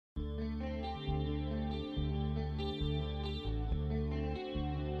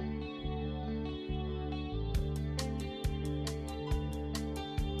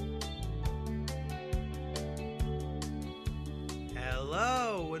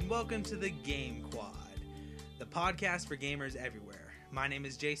welcome to the Game Quad, the podcast for gamers everywhere. My name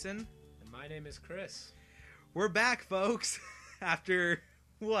is Jason. And my name is Chris. We're back, folks, after,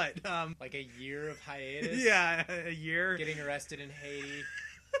 what? Like a year of hiatus? Yeah, a year. Getting arrested in Haiti.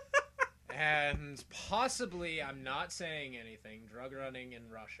 And possibly, I'm not saying anything, drug running in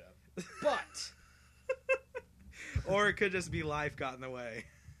Russia. But! Or it could just be life got in the way.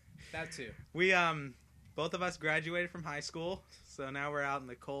 That too. We, both of us graduated from high school, so now we're out in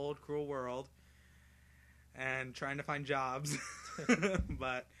the cold, cruel world and trying to find jobs.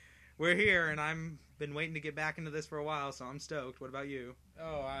 But we're here, and I've been waiting to get back into this for a while, so I'm stoked. What about you?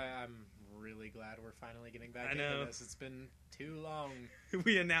 Oh, I'm really glad we're finally getting back into this. It's been too long.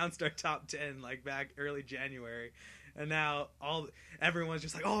 We announced our top 10 like back early January, and now everyone's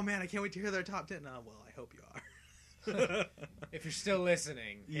just like, oh man, I can't wait to hear their top 10. Oh, well, I hope you are. If you're still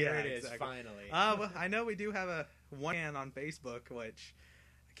listening, here it is, exactly. Finally. Well, I know we do have a one man on Facebook, which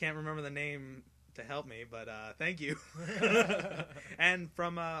I can't remember the name to help me, but thank you. And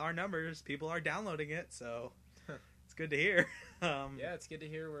from our numbers, people are downloading it, so it's good to hear. Yeah, it's good to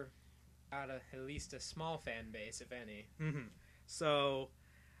hear we're at least a small fan base, if any. Mm-hmm. So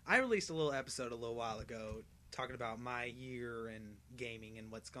I released a little episode a little while ago talking about my year in gaming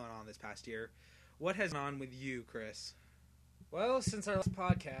and what's going on this past year. What has gone on with you, Chris? Well, since our last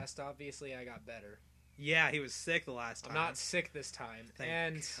podcast, obviously I got better. Yeah, he was sick the last time. I'm not sick this time.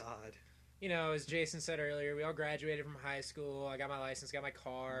 Thank God. You know, as Jason said earlier, we all graduated from high school. I got my license, got my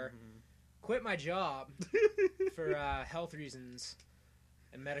car, quit my job for health reasons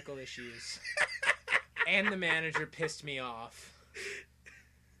and medical issues. And the manager pissed me off.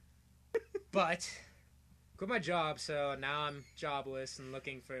 But quit my job, so now I'm jobless and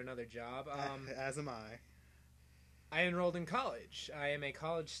looking for another job. As am I. I enrolled in college. I am a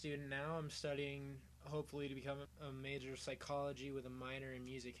college student now. I'm studying, hopefully, to become a major of psychology with a minor in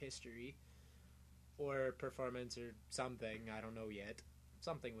music history. Or performance or something. I don't know yet.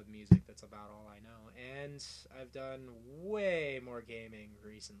 Something with music, that's about all I know. And I've done way more gaming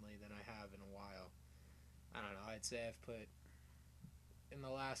recently than I have in a while. I don't know. I'd say I've put, in the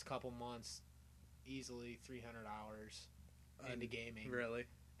last couple months, easily 300 hours into gaming. Really?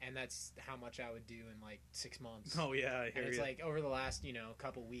 And that's how much I would do in like 6 months. Oh yeah, I hear and it's you. like over the last,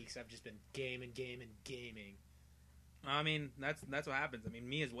 couple weeks, I've just been gaming. I mean, that's what happens. I mean,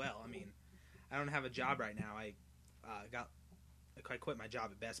 me as well. I mean, I don't have a job right now. I quit my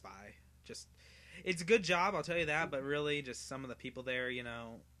job at Best Buy. It's a good job, I'll tell you that, but really just some of the people there,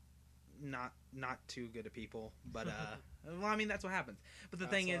 not too good at people. But well, I mean, that's what happens. But the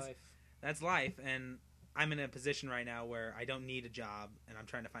thing is, that's life, and I'm in a position right now where I don't need a job, and I'm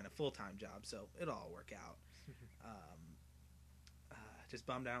trying to find a full-time job, so it'll all work out. Just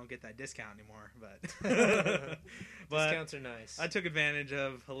bummed I don't get that discount anymore, but discounts are nice. I took advantage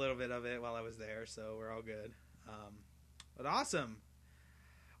of a little bit of it while I was there, so we're all good. But awesome.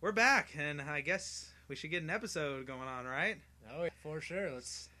 We're back, and I guess we should get an episode going on, right? Oh, for sure.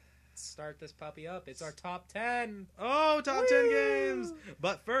 Let's start this puppy up. It's our top 10. Oh, top 10 games!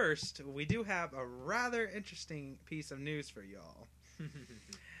 But first, we do have a rather interesting piece of news for y'all.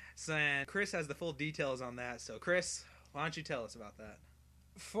 So, and Chris has the full details on that, so Chris, why don't you tell us about that?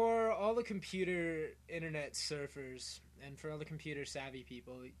 For all the computer internet surfers and for all the computer savvy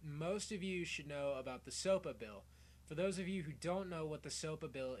people, most of you should know about the SOPA bill. For those of you who don't know what the SOPA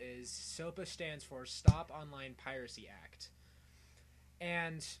bill is, SOPA stands for Stop Online Piracy Act.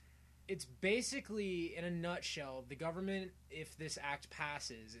 And it's basically, in a nutshell, the government, if this act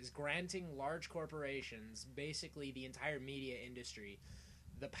passes, is granting large corporations, basically the entire media industry,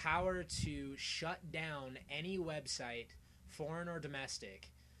 the power to shut down any website, foreign or domestic,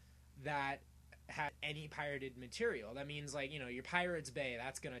 that has any pirated material. That means, like, your Pirates Bay,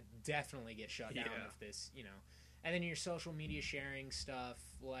 that's going to definitely get shut down if this, And then your social media sharing stuff,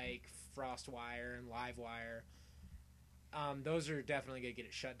 like FrostWire and Livewire, those are definitely going to get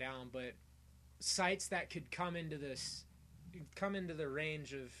it shut down. But sites that could come into the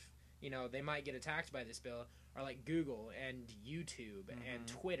range of, they might get attacked by this bill are like Google and YouTube and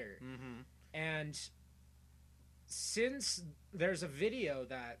Twitter. And since there's a video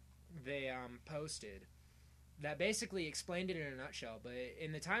that they posted that basically explained it in a nutshell, but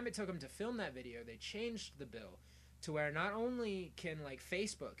in the time it took them to film that video, they changed the bill to where not only can, like,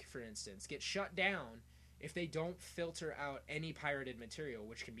 Facebook, for instance, get shut down if they don't filter out any pirated material,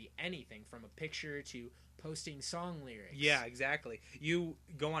 which can be anything from a picture to posting song lyrics. Yeah, exactly. You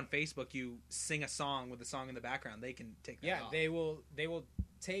go on Facebook, you sing a song with a song in the background, they can take that off. They will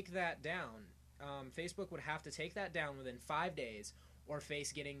take that down. Facebook would have to take that down within 5 days or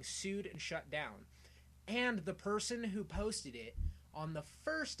face getting sued and shut down. And the person who posted it on the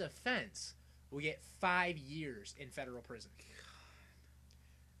first offense will get 5 years in federal prison.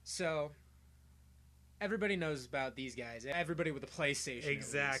 So everybody knows about these guys. Everybody with a PlayStation.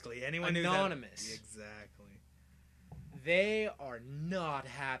 Exactly. Anyone Anonymous. Exactly. They are not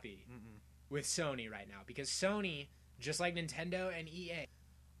happy with Sony right now because Sony, just like Nintendo and EA,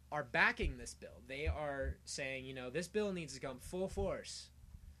 are backing this bill. They are saying, you know, this bill needs to come full force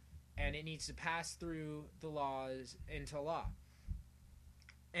and it needs to pass through the laws into law.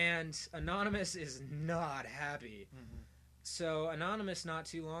 And Anonymous is not happy. So Anonymous, not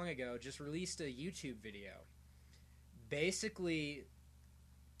too long ago, just released a YouTube video basically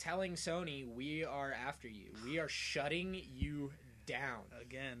telling Sony, we are after you. We are shutting you down.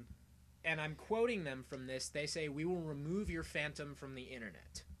 Again. And I'm quoting them from this. They say, we will remove your Phantom from the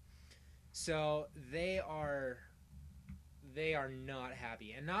internet. So they are not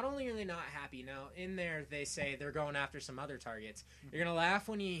happy. And not only are they not happy, now in there they say they're going after some other targets. You're going to laugh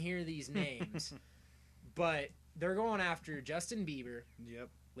when you hear these names. But they're going after Justin Bieber,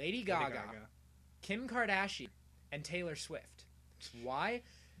 Lady Gaga, Kim Kardashian, and Taylor Swift. Why?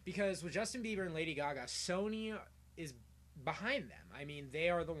 Because with Justin Bieber and Lady Gaga, Sony is behind them. I mean, they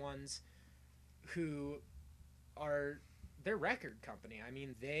are the ones who are their record company. I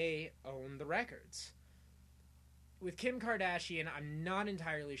mean, they own the records. With Kim Kardashian, I'm not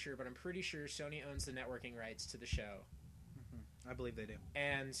entirely sure, but I'm pretty sure Sony owns the networking rights to the show. I believe they do.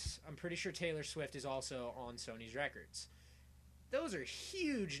 And I'm pretty sure Taylor Swift is also on Sony's records. Those are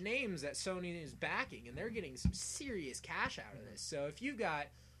huge names that Sony is backing, and they're getting some serious cash out of this. So if you've got,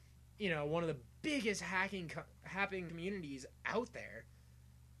 you know, one of the biggest hacking communities out there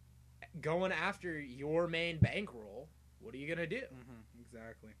going after your main bankroll, what are you going to do?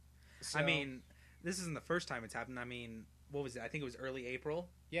 Exactly. So, I mean, this isn't the first time it's happened. I mean, what was it? I think it was early April.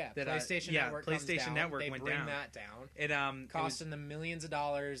 Yeah, PlayStation Network comes down. Network they went bring down. that down. It costing them millions of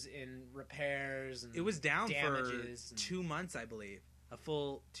dollars in repairs and it was down damages for 2 months, I believe, a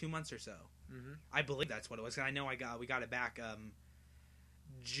full 2 months or so. I believe that's what it was. I know we got it back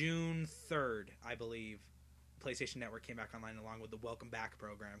June 3rd, I believe. PlayStation Network came back online along with the Welcome Back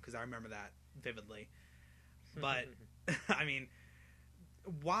program because I remember that vividly. But I mean,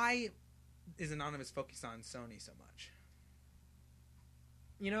 why is Anonymous focused on Sony so much?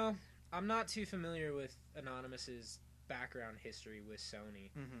 You know, I'm not too familiar with Anonymous's background history with Sony,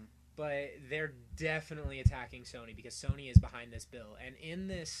 but they're definitely attacking Sony because Sony is behind this bill. And in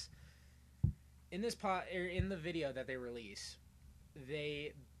the video that they release,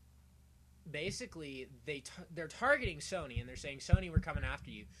 they basically they're targeting Sony and they're saying, Sony, we're coming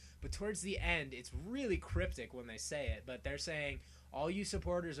after you. But towards the end, it's really cryptic when they say it, but they're saying, all you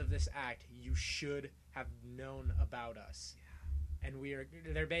supporters of this act, you should have known about us. And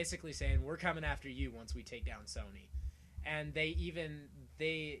they're basically saying, we're coming after you once we take down Sony. And they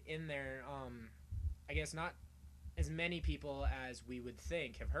in there, I guess not as many people as we would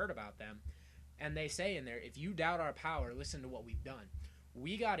think have heard about them. And they say in there, if you doubt our power, listen to what we've done.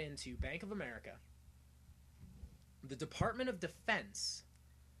 We got into Bank of America, the Department of Defense,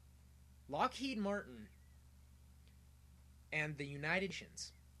 Lockheed Martin, and the United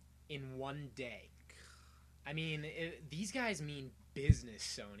Nations in one day. I mean, these guys mean business,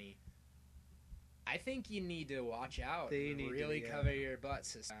 Sony. I think you need to watch out and really cover your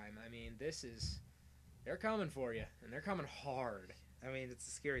butts this time. I mean, they're coming for you, and they're coming hard. I mean, it's a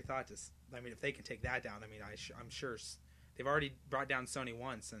scary thought if they can take that down, I mean, I'm sure they've already brought down Sony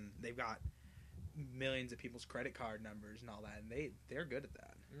once, and they've got millions of people's credit card numbers and all that, and they're good at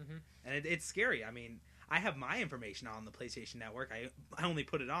that. And it's scary. I mean, I have my information on the PlayStation Network. I only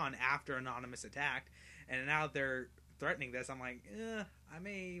put it on after Anonymous attacked, and now they're threatening this. I'm like, I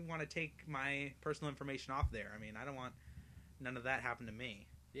may want to take my personal information off there. I mean, I don't want none of that happen to me.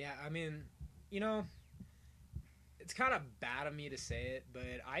 Yeah, I mean, you know, it's kind of bad of me to say it, but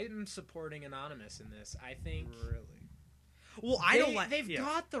I'm supporting Anonymous in this. I think really. Well, I don't like. They've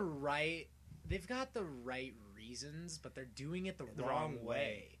got the right reasons, but they're doing it the wrong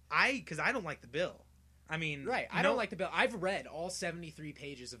way. Because I don't like the bill. I mean, right? I don't like the bill. I've read all 73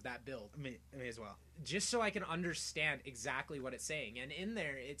 pages of that bill. Me as well. Just so I can understand exactly what it's saying. And in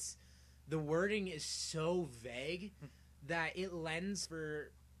there, the wording is so vague that it lends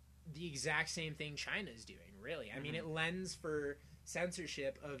for the exact same thing China's doing. Really, I mean, it lends for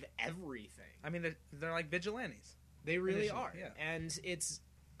censorship of everything. I mean, they're like vigilantes. They really are. Yeah. And it's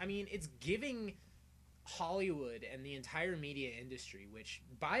giving Hollywood and the entire media industry, which,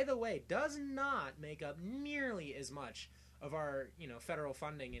 by the way, does not make up nearly as much of our, federal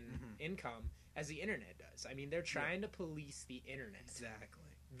funding and income as the internet does. I mean, they're trying to police the internet. Exactly.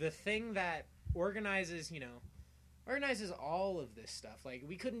 The thing that organizes, organizes all of this stuff. Like,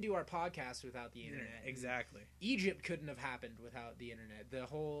 we couldn't do our podcast without the internet. Exactly. Egypt couldn't have happened without the internet. The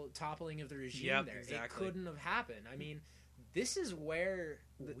whole toppling of the regime there. Exactly. It couldn't have happened. I mean, this is where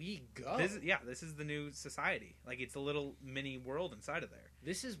we go. This is the new society. Like, it's a little mini world inside of there.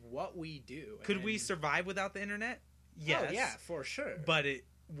 This is what we do. Could we survive without the internet? Yes. Oh, yeah, for sure. But it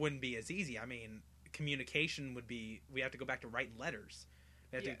wouldn't be as easy. I mean, communication would be... We have to go back to writing letters.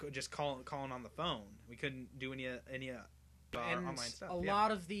 We have to just calling on the phone. We couldn't do any online stuff. A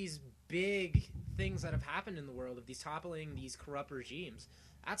lot of these big things that have happened in the world, of these toppling, these corrupt regimes,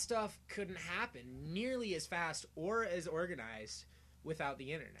 that stuff couldn't happen nearly as fast or as organized without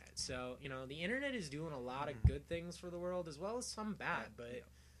the internet. So, the internet is doing a lot of good things for the world as well as some bad. But,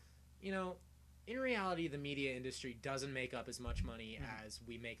 in reality, the media industry doesn't make up as much money as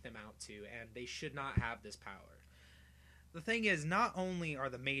we make them out to, and they should not have this power. The thing is, not only are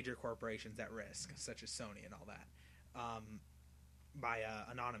the major corporations at risk, such as Sony and all that, by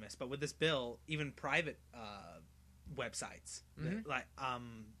Anonymous, but with this bill, even private websites, like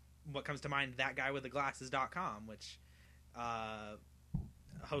what comes to mind, thatguywiththeglasses.com, which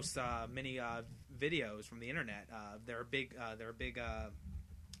hosts many videos from the internet. They're a big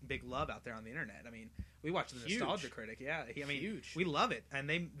love out there on the internet. I mean, we watch the Nostalgia Critic. Yeah, I mean, huge. We love it, and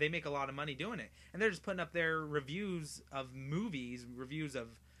they make a lot of money doing it. And they're just putting up their reviews of movies, reviews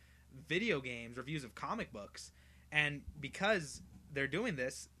of video games, reviews of comic books, and because they're doing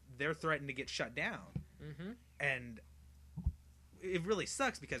this, they're threatened to get shut down. Mm-hmm. And it really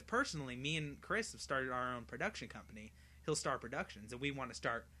sucks because personally, me and Chris have started our own production company, Hillstar Productions, and we want to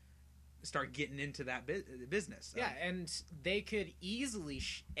start getting into that business. Yeah, and they could easily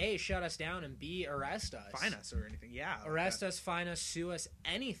shut us down and B, arrest us. Fine us or anything, yeah. Arrest us, fine us, sue us,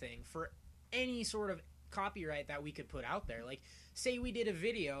 anything for any sort of copyright that we could put out there. Like, say we did a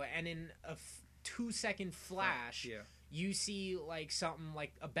video and in a 2-second flash, you see like something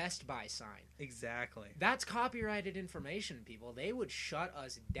like a Best Buy sign. Exactly. That's copyrighted information, people. They would shut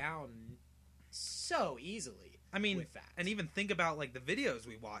us down so easily. I mean, and even think about like the videos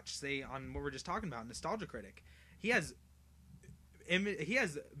we watch, say on what we're just talking about, Nostalgia Critic. He has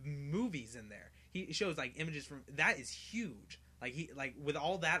movies in there. He shows like images from that is huge. Like with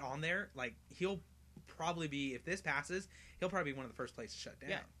all that on there, like he'll probably be, if this passes, he'll probably be one of the first places shut down.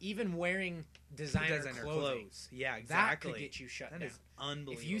 Yeah, even wearing designer clothes. Yeah, exactly. That could get you shut down. That is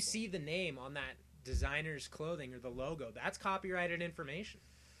unbelievable. If you see the name on that designer's clothing or the logo, that's copyrighted information.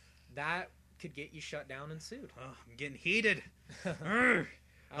 That could get you shut down and sued. Oh, I'm getting heated. All right.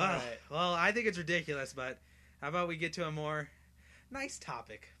 Well, I think it's ridiculous, but how about we get to a more nice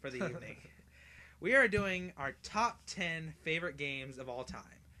topic for the evening? We are doing our top 10 favorite games of all time.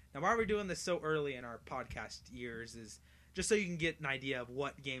 Now, why we're doing this so early in our podcast years is just so you can get an idea of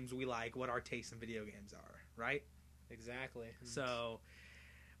what games we like, what our tastes in video games are, right? Exactly. So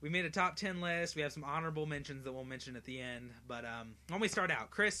we made a top 10 list. We have some honorable mentions that we'll mention at the end. But when we start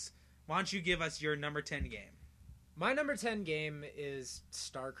out, Chris, why don't you give us your number 10 game? My number 10 game is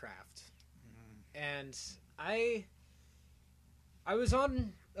StarCraft. And I was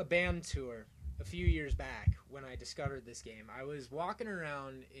on a band tour a few years back when I discovered this game. I was walking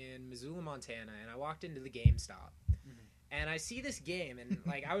around in Missoula, Montana, and I walked into the GameStop. And I see this game, and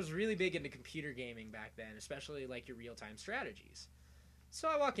like I was really big into computer gaming back then, especially like your real-time strategies. So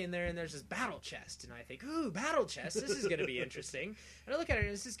I walk in there, and there's this battle chest, and I think, ooh, battle chest, this is going to be interesting. And I look at it,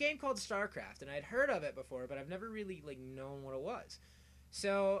 and it's this game called StarCraft, and I'd heard of it before, but I've never really like known what it was.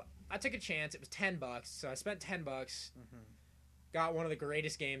 So I took a chance. It was $10, so I spent $10, got one of the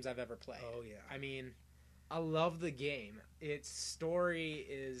greatest games I've ever played. Oh, yeah. I mean, I love the game. Its story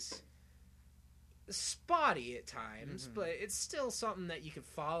is spotty at times, but it's still something that you can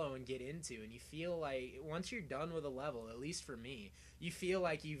follow and get into, and you feel like once you're done with a level, at least for me, you feel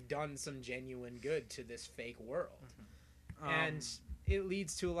like you've done some genuine good to this fake world. And it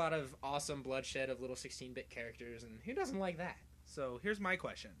leads to a lot of awesome bloodshed of little 16-bit characters, and who doesn't like that? So here's my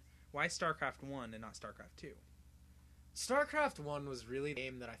question. Why StarCraft 1 and not StarCraft 2? StarCraft 1 was really the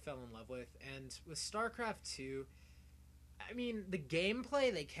game that I fell in love with, and with StarCraft 2, I mean, the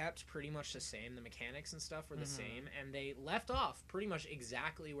gameplay they kept pretty much the same. The mechanics and stuff were the same, and they left off pretty much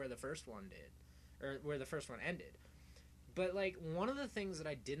exactly where the first one did, or where the first one ended. But, like, one of the things that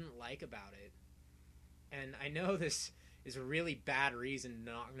I didn't like about it, and I know this is a really bad reason to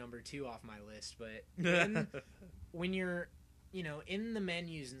knock number 2 off my list, but when you're, you know, in the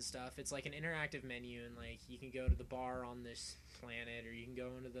menus and stuff, it's like an interactive menu, and, like, you can go to the bar on this planet, or you can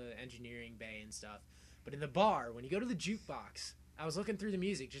go into the engineering bay and stuff. But in the bar, when you go to the jukebox, I was looking through the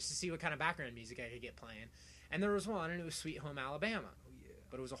music just to see what kind of background music I could get playing. And there was one, and it was Sweet Home Alabama. Oh, yeah.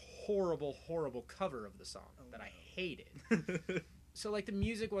 But it was a horrible, horrible cover of the song that I hated. So, like, the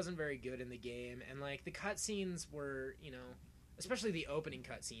music wasn't very good in the game, and, like, the cutscenes were, you know, especially the opening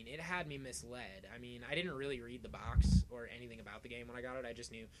cutscene, it had me misled. I mean, I didn't really read the box or anything about the game when I got it. I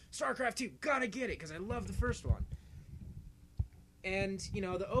just knew, StarCraft 2, gotta get it, because I love the first one. And, you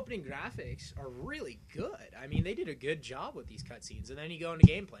know, the opening graphics are really good. I mean, they did a good job with these cutscenes. And then you go into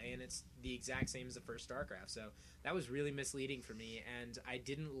gameplay, and it's the exact same as the first StarCraft. So that was really misleading for me, and I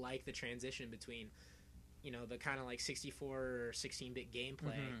didn't like the transition between, you know, the kind of like 64 or 16-bit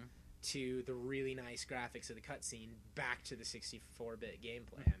gameplay to the really nice graphics of the cutscene back to the 64-bit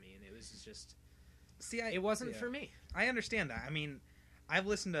gameplay. I mean, it was just... it wasn't for me. I understand that. I mean, I've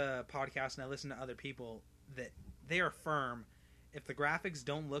listened to podcasts and I listen to other people that they are firm. If the graphics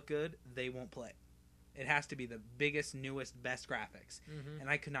don't look good, they won't play. It has to be the biggest, newest, best graphics. And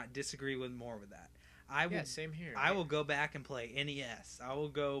I could not disagree with more with that. Same here. I will go back and play NES. I will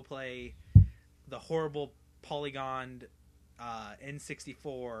go play the horrible polygoned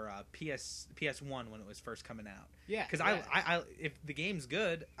N64 PS1 when it was first coming out. Yeah, because I if the game's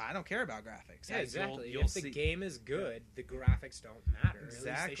good, I don't care about graphics. Yeah, exactly. If the game is good, the graphics don't matter.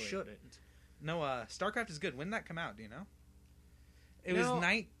 Exactly. At least they shouldn't. No, StarCraft is good. When did that come out? Do you know? It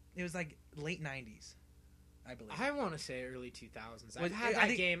was like late 90s, I believe. I want to say early 2000s. I've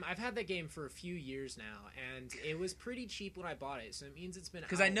had that game for a few years now, and it was pretty cheap when I bought it. So it means it's been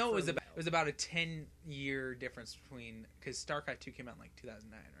because I know it was about a 10-year difference between because StarCraft 2 came out in like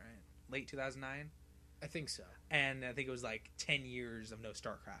 2009, right? Late 2009. I think so. And I think it was like 10 years of no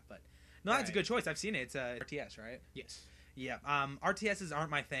StarCraft, but no, that's a good choice. I've seen it. It's RTS, right? Yes. Yeah. RTSs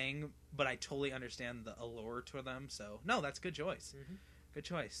aren't my thing, but I totally understand the allure to them. So no, that's a good choice. Good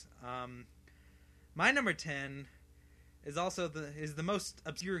choice. My number 10 is also the most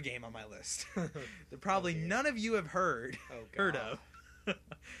obscure game on my list that probably none of you have heard of,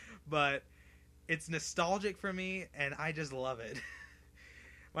 but it's nostalgic for me and I just love it.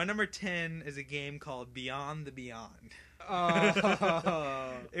 My number 10 is a game called Beyond the Beyond.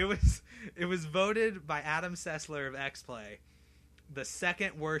 Oh. It was voted by Adam Sessler of XPlay the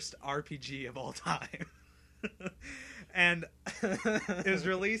second worst RPG of all time. And it was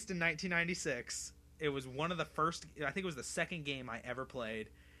released in 1996. It was one of the first, I think it was the second game I ever played,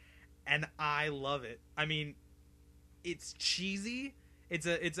 and I love it. I mean, it's cheesy. It's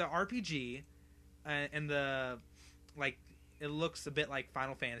a RPG, and it looks a bit like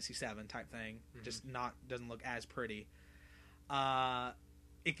Final Fantasy VII type thing, just doesn't look as pretty.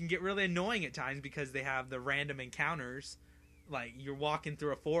 It can get really annoying at times because they have the random encounters, like you're walking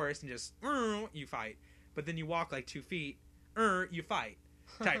through a forest and just you fight, but then you walk like 2 feet, you fight,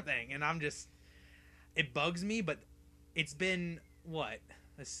 type thing, and it bugs me. But it's been what?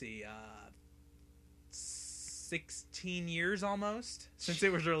 Let's see, 16 years almost since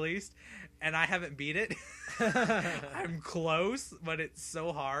it was released, and I haven't beat it. I'm close, but it's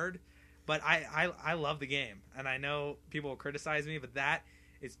so hard. But I love the game, and I know people will criticize me, but that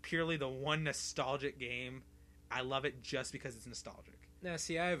is purely the one nostalgic game. I love it just because it's nostalgic. Now,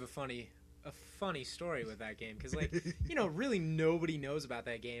 see, I have a funny story with that game, because, like, you know, really nobody knows about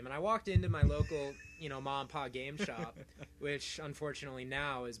that game. And I walked into my local, you know, mom and pop game shop, which unfortunately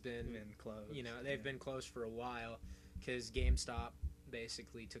now has been closed. You know, they've been closed for a while because GameStop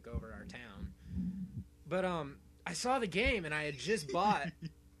basically took over our town. But I saw the game, and I had just bought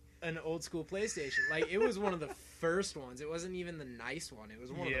an old school PlayStation. Like, it was one of the first ones. It wasn't even the nice one. It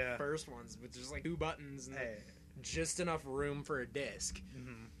was one of the first ones with just like 2 buttons and just enough room for a disc.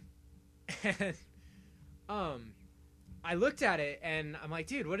 And I looked at it and I'm like,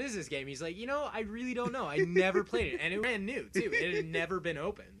 dude, what is this game? He's like, you know, I really don't know. I never played it, and it was brand new too. It had never been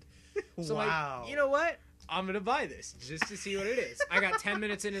opened. So like, you know what? I'm gonna buy this just to see what it is. I got 10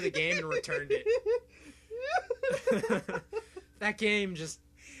 minutes into the game and returned it. That game just,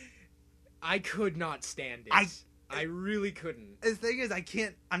 I could not stand it. I really couldn't. The thing is,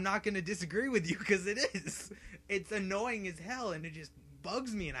 I'm not gonna disagree with you because it is. It's annoying as hell, and it just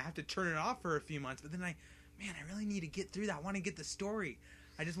bugs me, and I have to turn it off for a few months. But then I really need to get through that. I want to get the story.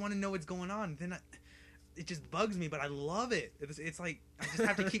 I just want to know what's going on. Then it just bugs me, but I love it. It's like I just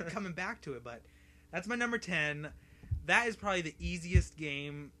have to keep coming back to it. But that's my number 10. That is probably the easiest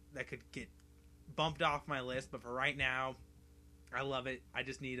game that could get bumped off my list. But for right now, I love it. I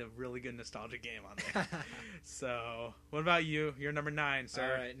just need a really good nostalgic game on there. So, what about you? You're number 9, sir. All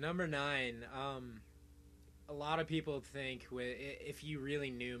right, number 9. A lot of people think, if you really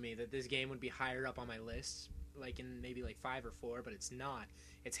knew me, that this game would be higher up on my list, like in maybe like 5 or 4, but it's not.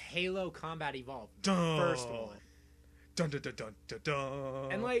 It's Halo Combat Evolved, the first one. Dun, dun, dun, dun, dun,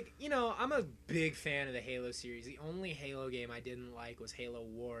 dun. And, like, you know, I'm a big fan of the Halo series. The only Halo game I didn't like was Halo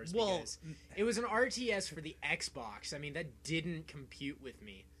Wars because it was an RTS for the Xbox. I mean, that didn't compute with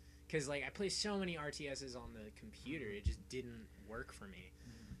me. Because, like, I play so many RTSs on the computer, it just didn't work for me.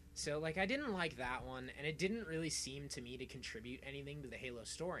 So, like, I didn't like that one, and it didn't really seem to me to contribute anything to the Halo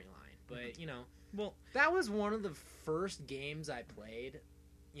storyline. But, you know, well, that was one of the first games I played,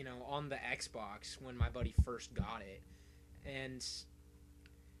 you know, on the Xbox when my buddy first got it. And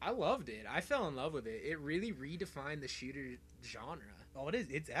I loved it. I fell in love with it. It really redefined the shooter genre. Oh, it is.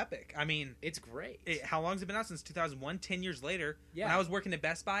 It's epic. I mean, it's great. How long has it been out? Since 2001? 10 years later. Yeah. When I was working at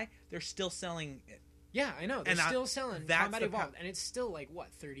Best Buy, they're still selling it. Yeah, I know. They're still selling Combat Evolved. And it's still, like, what,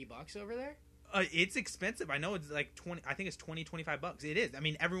 $30 over there? It's expensive. I know it's like 20. I think it's $20-$25. It is. I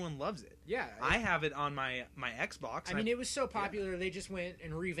mean, everyone loves it. Yeah, I have it on my Xbox. I mean, it was so popular they just went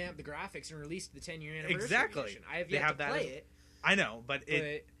and revamped the graphics and released the 10-year anniversary exactly. edition. I have yet to play it. I know, but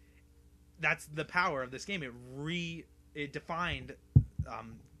that's the power of this game. It defined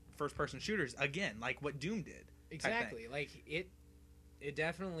first person shooters again, like what Doom did. Exactly. Like it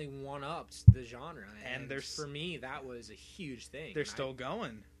definitely one-upped the genre, and for me that was a huge thing. They're still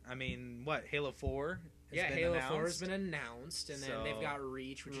going. I mean, what, Halo 4 has been Halo announced? 4 has been announced, and then they've got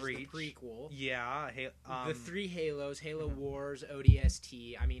Reach, which is the prequel. Yeah. The 3 Halos, Halo Wars,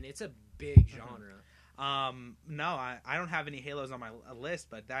 ODST. I mean, it's a big genre. No, I don't have any Halos on my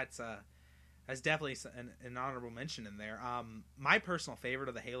list, but that's definitely an honorable mention in there. My personal favorite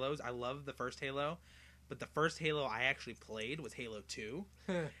of the Halos, I love the first Halo, but the first Halo I actually played was Halo 2.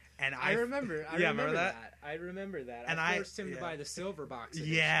 And I remember that. I remember that. And I forced him to buy the silver box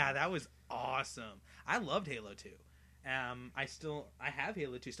edition. Yeah, that was awesome. I loved Halo 2. I have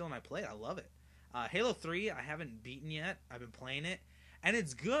Halo 2 still, and I play it. I love it. Halo 3, I haven't beaten yet. I've been playing it, and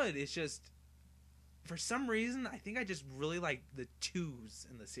it's good. It's just, for some reason, I think I just really like the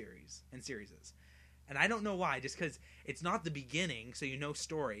 2s in the series and series. And I don't know why, just because it's not the beginning, so you know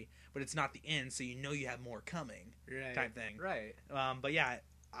story, but it's not the end, so you know you have more coming, type thing. Right. But yeah,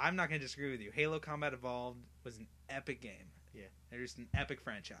 I'm not going to disagree with you. Halo Combat Evolved was an epic game. Yeah. They're just an epic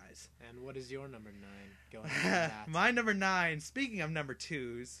franchise. And what is your number 9 going into that? My number 9, speaking of number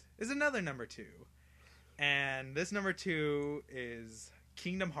 2s, is another number 2. And this number 2 is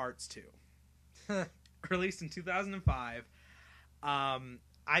Kingdom Hearts 2. Released in 2005.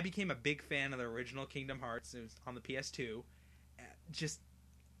 I became a big fan of the original Kingdom Hearts. It was on the PS2.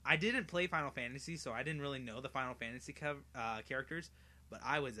 I didn't play Final Fantasy, so I didn't really know the Final Fantasy characters, but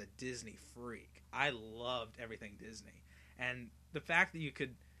I was a Disney freak. I loved everything Disney. And the fact that you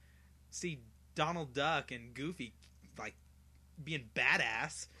could see Donald Duck and Goofy, like, being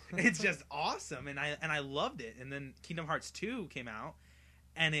badass, it's just awesome. And I loved it. And then Kingdom Hearts 2 came out,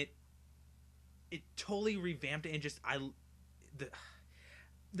 and it totally revamped it. And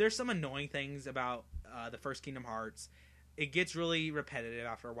there's some annoying things about the first Kingdom Hearts. It gets really repetitive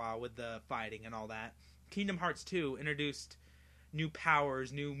after a while with the fighting and all that. Kingdom Hearts 2 introduced new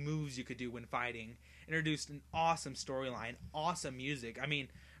powers, new moves you could do when fighting. Introduced an awesome storyline, awesome music. I mean,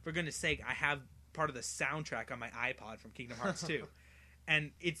 for goodness sake, I have part of the soundtrack on my iPod from Kingdom Hearts 2.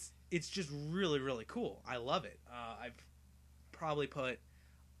 And it's just really, really cool. I love it. I've probably put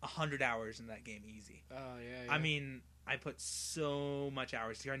 100 hours in that game easy. Oh, yeah. I mean, I put so much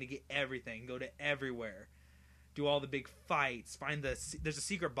hours trying to get everything, go to everywhere, do all the big fights, there's a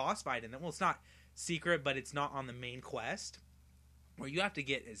secret boss fight in it. Well, it's not secret, but it's not on the main quest, where you have to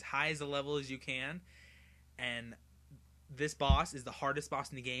get as high as the level as you can. And this boss is the hardest boss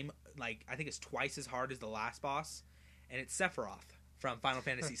in the game. Like, I think it's twice as hard as the last boss. And it's Sephiroth from Final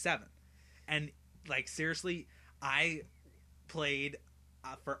Fantasy VII. And, like, seriously, I played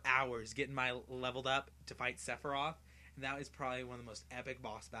for hours getting my leveled up to fight Sephiroth. And that was probably one of the most epic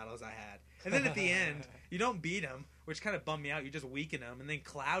boss battles I had. And then at the end, you don't beat him, which kind of bummed me out. You just weaken him. And then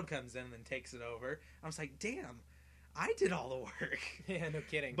Cloud comes in and then takes it over. I was like, damn, I did all the work. Yeah, no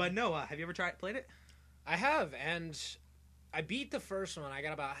kidding. But no, have you ever played it? I have, and I beat the first one. I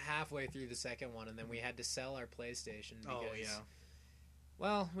got about halfway through the second one, and then we had to sell our PlayStation because,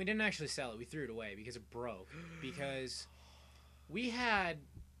 well, we didn't actually sell it. We threw it away because it broke. Because we had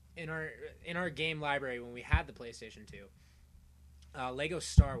in our game library when we had the PlayStation 2, Lego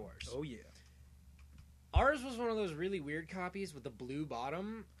Star Wars. Oh yeah. Ours was one of those really weird copies with the blue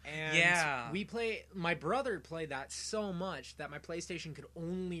bottom, and my brother played that so much that my PlayStation could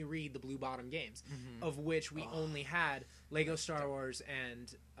only read the blue bottom games, of which we only had Lego Star Wars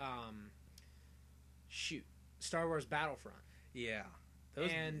and Star Wars Battlefront. Yeah.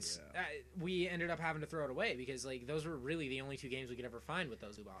 we ended up having to throw it away because like those were really the only 2 games we could ever find with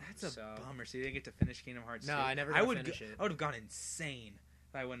those boxes. That's a bummer. So you didn't get to finish Kingdom Hearts 2. No, I never got to finish it. I would have gone insane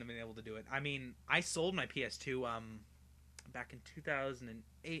if I wouldn't have been able to do it. I mean, I sold my PS2 back in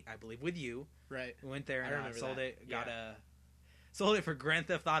 2008, I believe, with you. Right. We went there and sold that. it. Sold it for Grand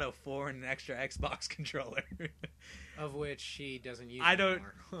Theft Auto 4 and an extra Xbox controller. Of which he doesn't use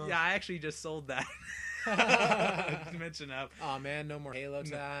anymore. Yeah, I actually just sold that. Mention up. Oh man, no more Halo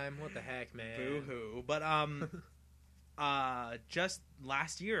time. What the heck, man? Boo-hoo. But just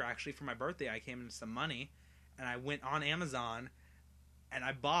last year, actually, for my birthday, I came into some money, and I went on Amazon, and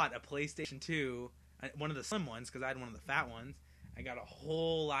I bought a PlayStation 2, one of the slim ones, because I had one of the fat ones. I got a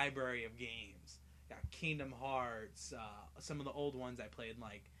whole library of games. Got Kingdom Hearts, some of the old ones I played,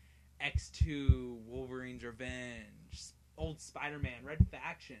 like X2, Wolverine's Revenge, old Spider-Man, Red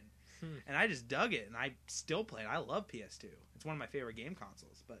Faction. And I just dug it, and I still play it. I love PS2. It's one of my favorite game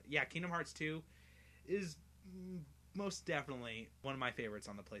consoles. But yeah, Kingdom Hearts 2 is most definitely one of my favorites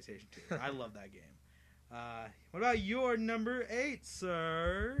on the PlayStation 2. I love that game. What about your number 8,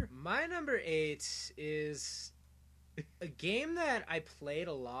 sir? My number 8 is a game that I played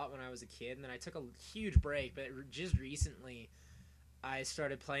a lot when I was a kid, and then I took a huge break, but just recently I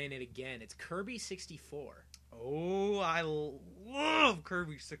started playing it again. It's Kirby 64. Oh, I love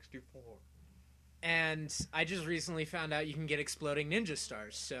Kirby 64. And I just recently found out you can get exploding ninja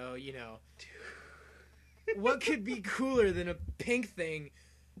stars, so, you know, what could be cooler than a pink thing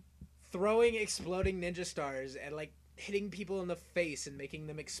throwing exploding ninja stars and, like, hitting people in the face and making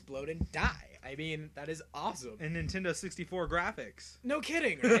them explode and die? I mean, that is awesome. And Nintendo 64 graphics. No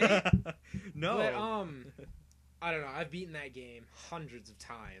kidding, right? No. But, I don't know. I've beaten that game hundreds of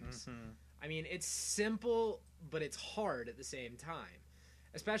times. Mm-hmm. I mean, it's simple, but it's hard at the same time.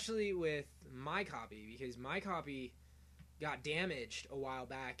 Especially with my copy, because my copy got damaged a while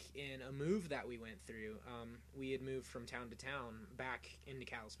back in a move that we went through. We had moved from town to town, back into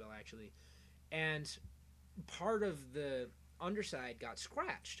Kalispell, actually. And part of the underside got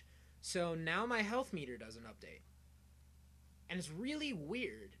scratched. So now my health meter doesn't update. And it's really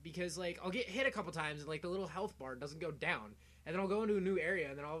weird, because, like, I'll get hit a couple times, and, like, the little health bar doesn't go down. And then I'll go into a new area,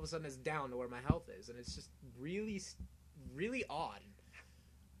 and then all of a sudden it's down to where my health is. And it's just really, really odd.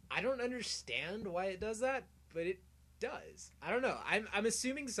 I don't understand why it does that, but it does. I don't know. I'm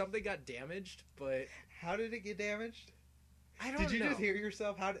assuming something got damaged, but... How did it get damaged? I don't know. Did you just hear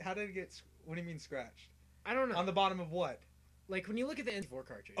yourself? How did it get... What do you mean scratched? I don't know. On the bottom of what? Like, when you look at the N4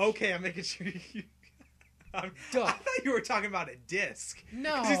 cartridge. Okay, I'm making sure you... I thought you were talking about a disc.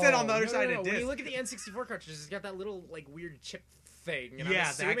 No. Because you said on the other side a disc. When you look at the N64 cartridge, it's got that little, like, weird chip thing. And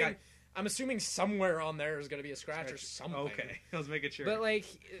yeah, I'm assuming somewhere on there is going to be a scratch or something. Okay, I was making sure. But, like,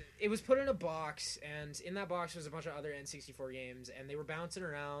 it was put in a box, and in that box was a bunch of other N64 games, and they were bouncing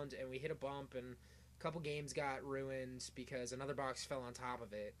around, and we hit a bump, and a couple games got ruined because another box fell on top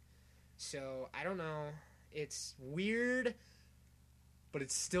of it. So, I don't know. It's weird, but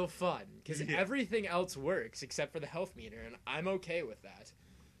it's still fun, because everything else works except for the health meter, and I'm okay with that.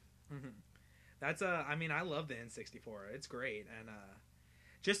 Mm-hmm. That's I mean, I love the N64. It's great, and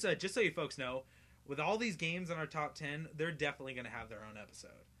just so you folks know, with all these games in our top 10, they're definitely going to have their own episode.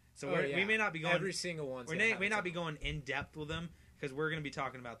 So we may not be going every single one. We may not be going in depth with them, because we're going to be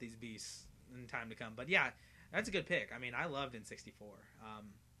talking about these beasts in time to come. But yeah, that's a good pick. I mean, I loved N64.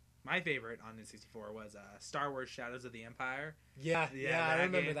 My favorite on N64 was Star Wars: Shadows of the Empire. Yeah, I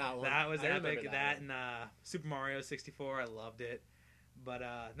remember that one. That was epic. That and Super Mario 64, I loved it. But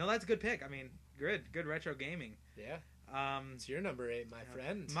no, that's a good pick. I mean, good retro gaming. Yeah. It's your number 8, my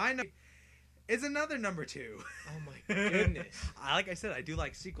friend. My number is another number 2. Oh my goodness. Like I said, I do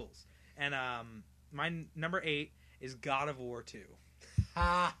like sequels. And my number 8 is God of War 2.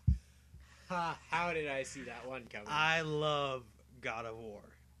 Ha! How did I see that one coming? I love God of War.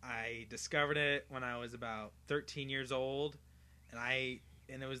 I discovered it when I was about 13 years old, and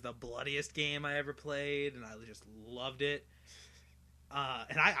it was the bloodiest game I ever played, and I just loved it.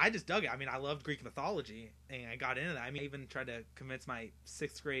 And I just dug it. I mean, I loved Greek mythology, and I got into that. I mean, I even tried to convince my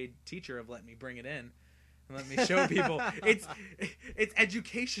 6th grade teacher of letting me bring it in and let me show people. It's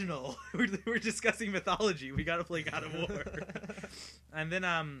educational. We're discussing mythology. We got to play God of War. And then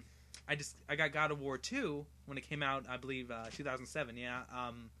I got God of War 2 when it came out, I believe 2007. Yeah.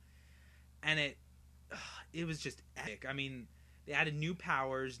 And it was just epic. I mean, they added new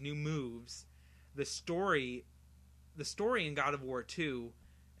powers, new moves. The story in God of War 2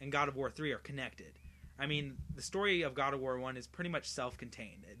 and God of War 3 are connected. I mean, the story of God of War 1 is pretty much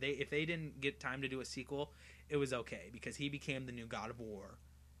self-contained. If they didn't get time to do a sequel, it was okay, because he became the new God of War,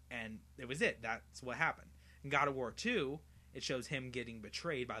 and it was it. That's what happened. In God of War 2, it shows him getting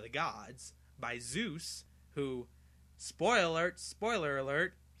betrayed by the gods, by Zeus, who, spoiler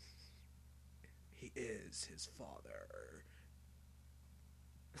alert, he is his father.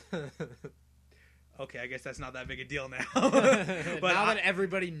 Okay, I guess that's not that big a deal now. But now that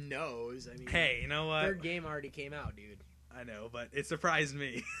everybody knows, I mean, hey, you know what? Third game already came out, dude. I know, but it surprised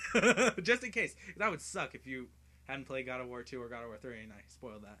me. Just in case. That would suck if you hadn't played God of War 2 or God of War 3, and I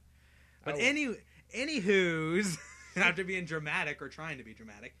spoiled that. But anywho's, after being dramatic or trying to be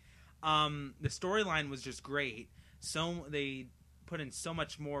dramatic, the storyline was just great. So they put in so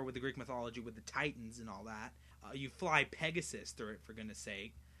much more with the Greek mythology, with the Titans and all that. You fly Pegasus through it, for goodness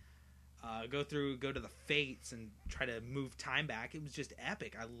sake. Go to the Fates and try to move time back. It was just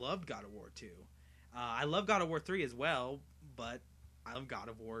epic. I loved God of War 2. I love God of War 3 as well, but I love God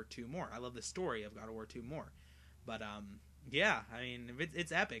of War 2 more. I love the story of God of War 2 more. But, yeah, I mean,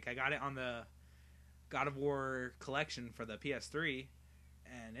 it's epic. I got it on the God of War collection for the PS3,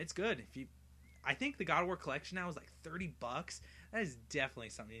 and it's good. I think the God of War collection now is like $30. That is definitely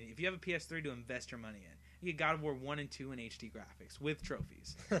something. If you have a PS3 to invest your money in, you get God of War 1 and 2 in HD graphics with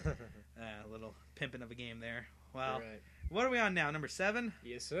trophies. A little pimping of a game there. Well, right. What are we on now? Number 7?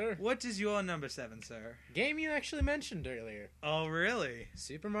 Yes, sir. What is your number 7, sir? Game you actually mentioned earlier. Oh, really?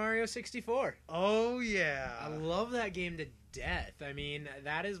 Super Mario 64. Oh, yeah. I love that game to death. I mean,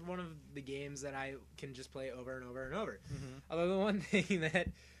 that is one of the games that I can just play over and over and over. Mm-hmm. Although the one thing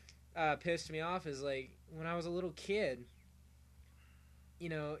that pissed me off is, like, when I was a little kid, you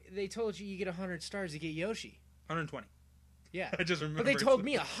know, they told you get 100 stars to get Yoshi. 120. Yeah. I just remember. But they told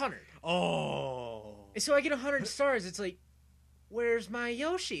me 100. Oh. So I get 100 stars. It's like, where's my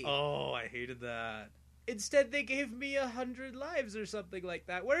Yoshi? Oh, I hated that. Instead, they gave me 100 lives or something like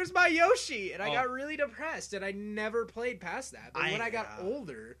that. Where's my Yoshi? And I got really depressed, and I never played past that. But when I got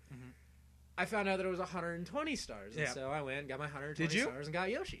older, I found out that it was 120 stars. And so I went and got my 120 stars and got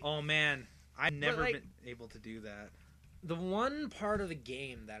Yoshi. Oh, man. I've never been able to do that. The one part of the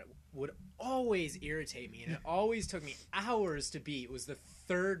game that would always irritate me, and it always took me hours to beat, was the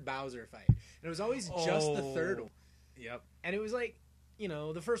third Bowser fight. And it was always just the third one. Yep. And it was like, you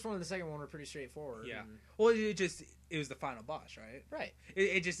know, the first one and the second one were pretty straightforward. Yeah. Well, it was the final boss, right? Right.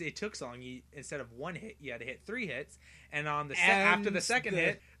 It took so long. Instead of one hit, you had to hit 3 hits, and on after the second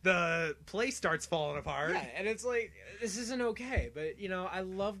hit, the place starts falling apart. Yeah, and it's like, this isn't okay. But you know, I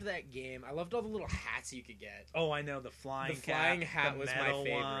loved that game. I loved all the little hats you could get. Oh, I know, the flying hat was my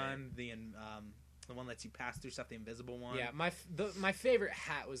favorite. One, the one that lets you pass through stuff, the invisible one. Yeah, my favorite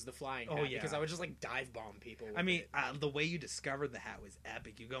hat was the flying hat because I would just like dive bomb people. I mean, the way you discovered the hat was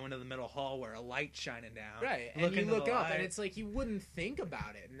epic. You go into the middle hall where a light's shining down, right? And you look up, and it's like you wouldn't think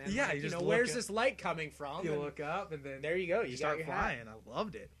about it. And then, yeah, you know, where's this light coming from? You look up, and then there you go. You start flying. I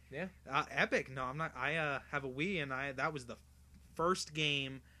loved it. Yeah, epic. No, I'm not. I have a Wii, and that was the first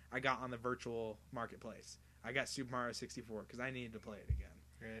game I got on the virtual marketplace. I got Super Mario 64 because I needed to play it again.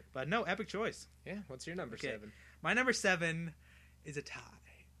 Right. But no, epic choice. Yeah. What's your number 7? My number 7 is a tie.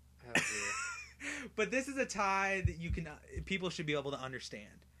 Oh, dear. But this is a tie that people should be able to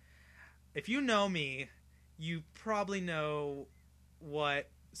understand. If you know me, you probably know what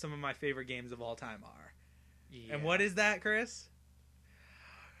some of my favorite games of all time are. Yeah. And what is that, Chris?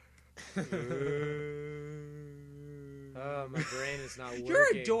 Oh, my brain is not working.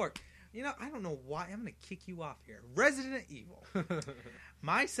 You're a dork. You know, I don't know why. I'm going to kick you off here. Resident Evil.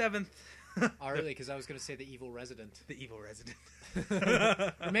 My 7th... Oh, really? Because I was going to say the evil resident. The evil resident.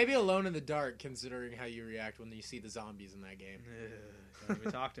 Or maybe Alone in the Dark, considering how you react when you see the zombies in that game. Don't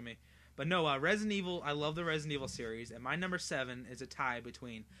even talk to me. But no, Resident Evil, I love the Resident Evil series, and my number 7 is a tie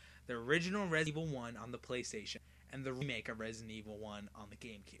between the original Resident Evil 1 on the PlayStation and the remake of Resident Evil 1 on the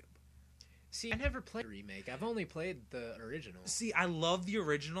GameCube. See, I never played the remake. I've only played the original. See, I love the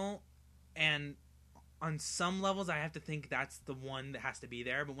original, and on some levels I have to think that's the one that has to be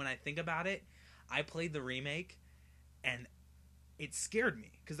there, but when I think about it, I played the remake, and it scared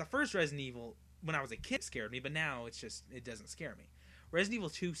me. Because the first Resident Evil, when I was a kid, scared me, but now it doesn't scare me. Resident Evil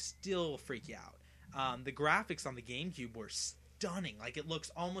 2 still freak you out. The graphics on the GameCube were stunning. Like, it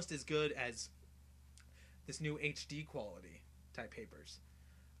looks almost as good as this new HD quality type papers.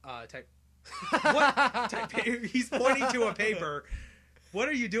 What? He's pointing to a paper. What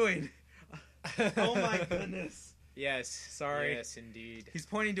are you doing? Oh my goodness. Yes. Sorry. Yes, indeed. He's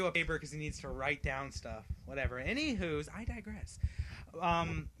pointing to a paper because he needs to write down stuff. Whatever. Anywho's, I digress.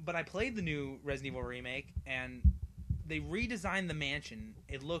 But I played the new Resident Evil remake, and they redesigned the mansion.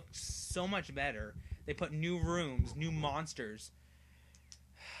 It looked so much better. They put new rooms, new monsters,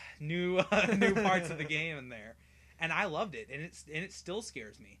 new parts of the game in there, and I loved it. And it still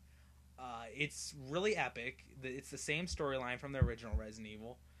scares me. It's really epic. It's the same storyline from the original Resident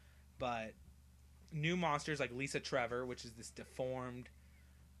Evil, but new monsters like Lisa Trevor, which is this deformed,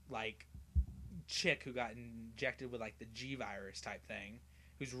 like, chick who got injected with, like, the G virus type thing,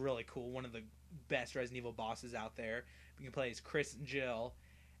 who's really cool. One of the best Resident Evil bosses out there. You can play as Chris and Jill,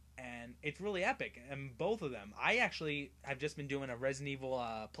 and it's really epic. And both of them, I actually have just been doing a Resident Evil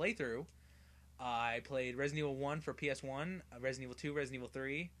playthrough. I played Resident Evil 1 for PS1, Resident Evil 2, Resident Evil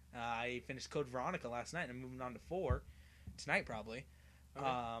 3. I finished Code Veronica last night, and I'm moving on to 4 tonight, probably. Okay.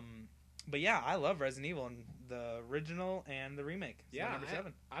 But yeah, I love Resident Evil, and the original and the remake. So yeah, number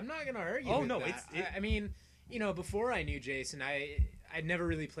 7. I'm not going to argue with that. I mean, before I knew Jason, I'd never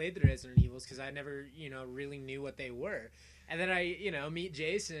really played the Resident Evils because I never, really knew what they were. And then I, meet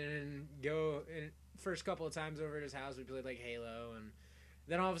Jason and go, and first couple of times over at his house, we played, like, Halo, and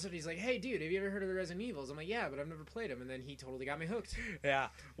then all of a sudden he's like, hey, dude, have you ever heard of the Resident Evils? I'm like, yeah, but I've never played them. And then he totally got me hooked. Yeah,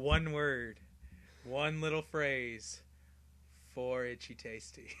 one word, one little phrase, for itchy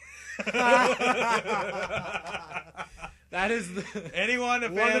tasty. That is one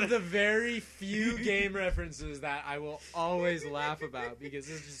of the very few game references that I will always laugh about because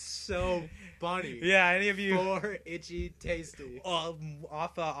it's just so funny. Yeah, any of you for itchy tasty.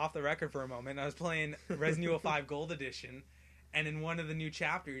 Off the record for a moment, I was playing Resident Evil 5 Gold Edition, and in one of the new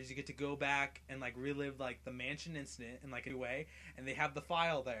chapters, you get to go back and like relive like the mansion incident in like a new way, and they have the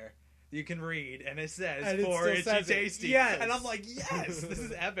file there. You can read, and it says, for itchy tasty. Yes. And I'm like, yes, this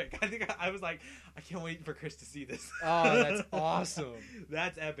is epic. I think I was like, I can't wait for Chris to see this. Oh, that's awesome.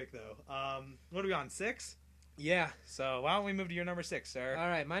 That's epic, though. What are we on, 6? Yeah. So why don't we move to your number 6, sir? All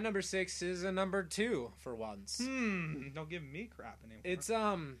right, my number 6 is a number 2 for once. Don't give me crap anymore. It's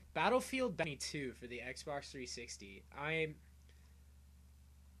Battlefield 22 for the Xbox 360.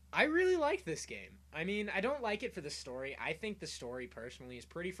 I really like this game. I mean, I don't like it for the story. I think the story, personally, is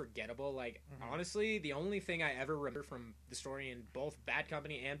pretty forgettable. Like, honestly, the only thing I ever remember from the story in both Bad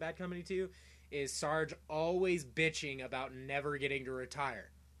Company and Bad Company 2 is Sarge always bitching about never getting to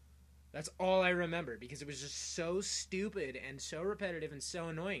retire. That's all I remember, because it was just so stupid and so repetitive and so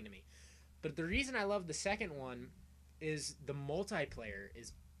annoying to me. But the reason I love the second one is the multiplayer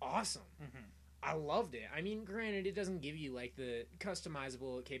is awesome. I loved it. I mean, granted, it doesn't give you, like, the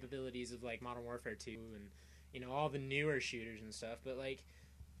customizable capabilities of, like, Modern Warfare 2 and, all the newer shooters and stuff, but, like,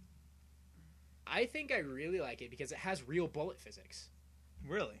 I think I really like it because it has real bullet physics.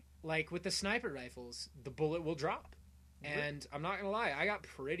 Really? Like, with the sniper rifles, the bullet will drop. And I'm not going to lie, I got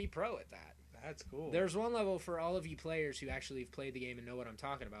pretty pro at that. That's cool. There's one level for all of you players who actually have played the game and know what I'm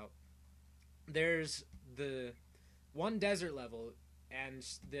talking about. There's the one desert level, and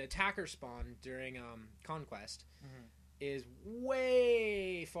the attacker spawn during Conquest is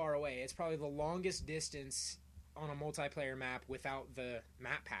way far away. It's probably the longest distance on a multiplayer map without the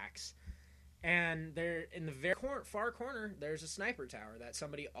map packs. And there, in the very far corner, there's a sniper tower that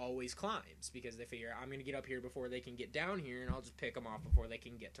somebody always climbs because they figure, I'm going to get up here before they can get down here, and I'll just pick them off before they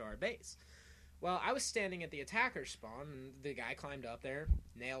can get to our base. Well, I was standing at the attacker spawn, and the guy climbed up there,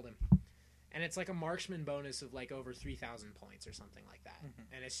 nailed him. And it's like a marksman bonus of like over 3,000 points or something like that.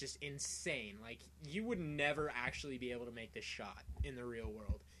 And it's just insane. Like, you would never actually be able to make this shot in the real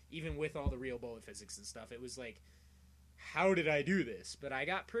world, even with all the real bullet physics and stuff. It was like, how did I do this? But I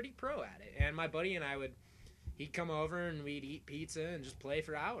got pretty pro at it. And my buddy and I he'd come over and we'd eat pizza and just play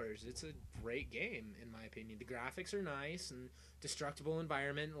for hours. It's a great game, in my opinion. The graphics are nice, and destructible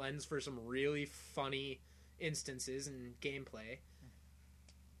environment lends for some really funny instances and gameplay.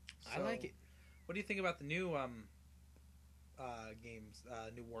 I like it. What do you think about the new games,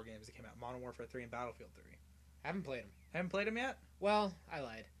 new war games that came out? Modern Warfare 3 and Battlefield 3. Haven't played them. Haven't played them yet? Well, I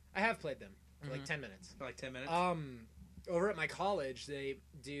lied. I have played them for like 10 minutes. For like 10 minutes? Over at my college, they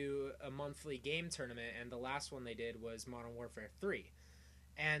do a monthly game tournament, and the last one they did was Modern Warfare 3.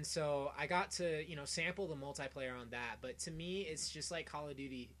 And so I got to, sample the multiplayer on that. But to me, it's just like Call of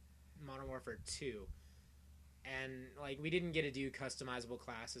Duty Modern Warfare 2. And, like, we didn't get to do customizable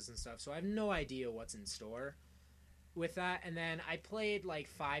classes and stuff, so I have no idea what's in store with that. And then I played, like,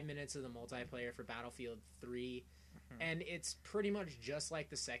 5 minutes of the multiplayer for Battlefield 3, and it's pretty much just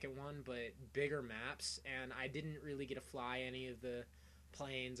like the second one, but bigger maps, and I didn't really get to fly any of the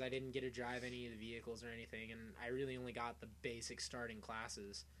planes. I didn't get to drive any of the vehicles or anything, and I really only got the basic starting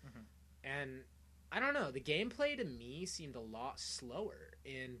classes. And I don't know, the gameplay to me seemed a lot slower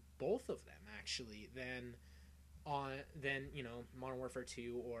in both of them, actually, than Modern Warfare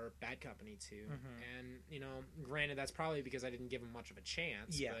 2 or Bad Company 2. And, granted, that's probably because I didn't give him much of a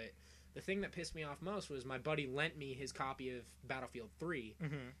chance. Yeah. But the thing that pissed me off most was my buddy lent me his copy of Battlefield 3.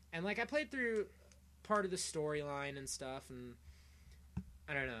 And, like, I played through part of the storyline and stuff, and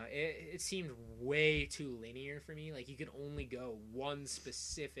I don't know. It seemed way too linear for me. Like, you could only go one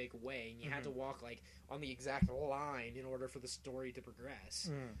specific way, and you had to walk, like, on the exact line in order for the story to progress.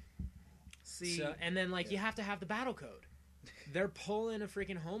 See, and then, like, you have to have the battle code. They're pulling a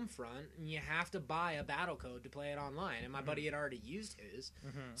freaking home front, and you have to buy a battle code to play it online. And my buddy had already used his,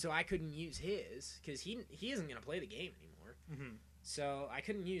 so I couldn't use his, because he isn't going to play the game anymore. So I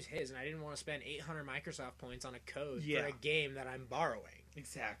couldn't use his, and I didn't want to spend 800 Microsoft points on a code for a game that I'm borrowing.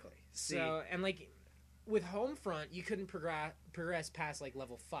 Exactly. So, and like, with Homefront, you couldn't progress past, like,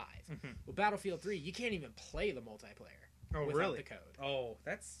 level 5. With Battlefield 3, you can't even play the multiplayer without the code. Oh,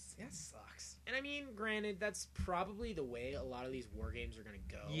 that sucks. And I mean, granted, that's probably the way a lot of these war games are going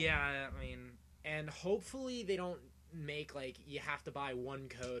to go. Yeah, I mean... And hopefully they don't make, like, you have to buy one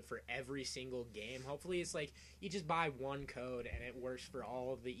code for every single game. Hopefully it's like you just buy one code and it works for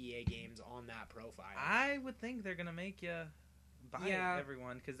all of the EA games on that profile. I would think they're gonna make you buy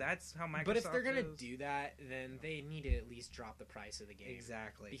everyone, because that's how Microsoft. But if they're gonna do that, then they need to at least drop the price of the game.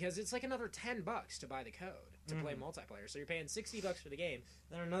 Exactly, because it's like another $10 to buy the code to play multiplayer. So you're paying $60 for the game,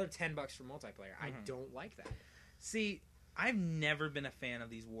 then another $10 for multiplayer. I don't like that. See, I've never been a fan of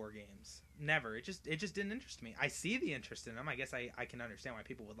these war games. Never. It just didn't interest me. I see the interest in them. I guess I can understand why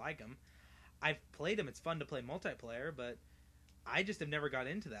people would like them. I've played them. It's fun to play multiplayer, but I just have never got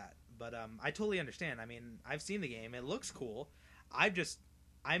into that. But I totally understand. I mean, I've seen the game. It looks cool.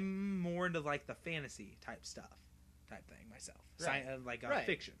 I'm more into, like, the fantasy type thing myself. Right.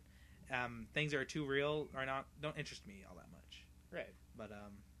 Fiction. Things that are too real don't interest me all that much. Right. But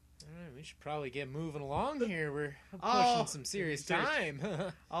all right, we should probably get moving along here. We're pushing some serious time.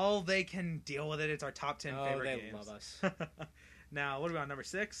 Oh, they can deal with it. It's our top 10 favorite games. They love us. Now, what are we on, number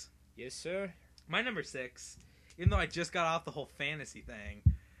 6? Yes, sir. My number 6, even though I just got off the whole fantasy thing,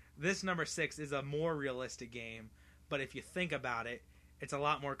 this number 6 is a more realistic game. But if you think about it, it's a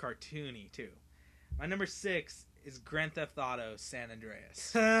lot more cartoony, too. My number 6 is Grand Theft Auto San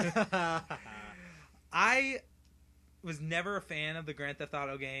Andreas. I was never a fan of the Grand Theft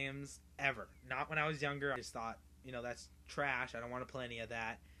Auto games, ever. Not when I was younger. I just thought, that's trash. I don't want to play any of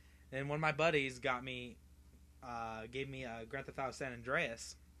that. And one of my buddies gave me a Grand Theft Auto San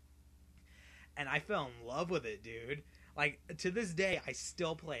Andreas, and I fell in love with it, dude. Like, to this day, I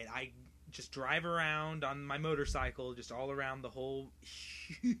still play it. I just drive around on my motorcycle, just all around the whole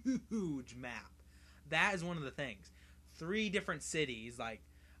huge map. That is one of the things. 3 different cities, like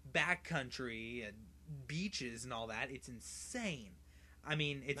backcountry and beaches and all that. It's insane. I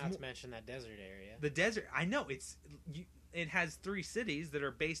mean, it's not to mention that desert area. The desert. I know it has 3 cities that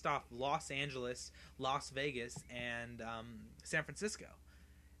are based off Los Angeles, Las Vegas, and San Francisco,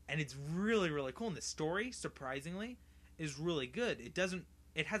 and it's really, really cool. And the story, surprisingly, is really good.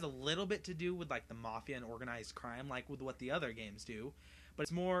 It has a little bit to do with, like, the mafia and organized crime, like with what the other games do, but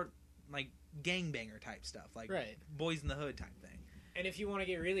it's more like gangbanger type stuff, like Boys in the Hood type thing. And if you want to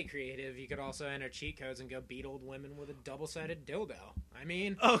get really creative, you could also enter cheat codes and go beat old women with a double-sided dildo. I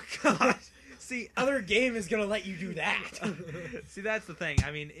mean... Oh, God. See, other game is going to let you do that. See, that's the thing.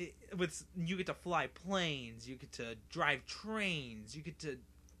 I mean, you get to fly planes, you get to drive trains, you get to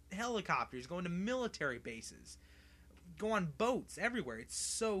helicopters, go into military bases, go on boats everywhere. It's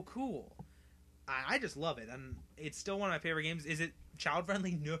so cool. I just love it, and it's still one of my favorite games. Is it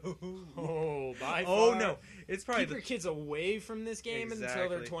child-friendly? No. Oh, by far. Oh, no. It's probably... Keep your kids away from this game until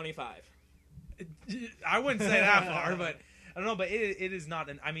they're 25. I wouldn't say that far, but... I don't know, but it is not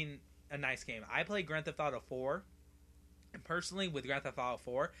a nice game. I played Grand Theft Auto 4, and personally, with Grand Theft Auto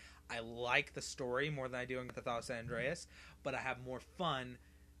 4, I like the story more than I do in Grand Theft Auto San Andreas, but I have more fun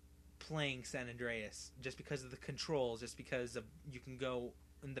playing San Andreas just because of the controls, just because of you can go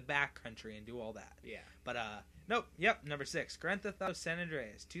in the back country and do all that. Yeah. But, nope, yep, number 6, Grand Theft Auto San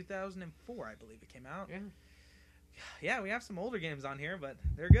Andreas, 2004, I believe it came out. Yeah. Yeah, we have some older games on here, but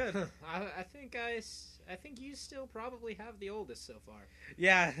they're good. I think you still probably have the oldest so far.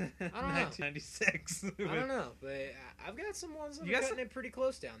 Yeah, I don't 1996. I don't know, but I've got some ones that are cutting it pretty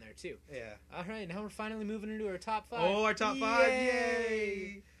close down there, too. Yeah. All right, now we're finally moving into our top 5. Oh, our top 5,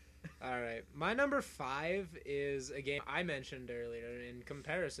 yay! All right, my number 5 is a game I mentioned earlier in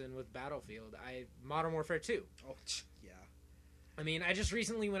comparison with Battlefield. Modern Warfare 2. Oh, yeah. I mean, I just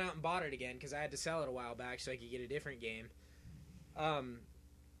recently went out and bought it again because I had to sell it a while back so I could get a different game.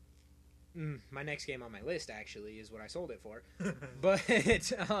 My next game on my list, actually, is what I sold it for. But,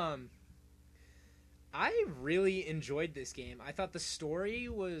 I really enjoyed this game. I thought the story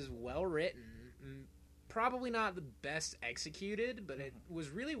was well written. Probably not the best executed, but it was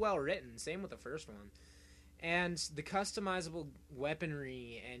really well written. Same with the first one. And the customizable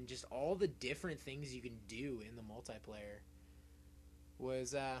weaponry and just all the different things you can do in the multiplayer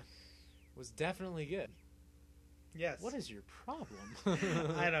was definitely good. Yes. What is your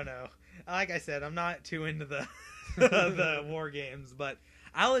problem? I don't know. Like I said, I'm not too into the the war games, but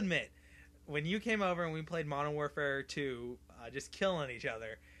I'll admit, when you came over and we played Modern Warfare 2, just killing each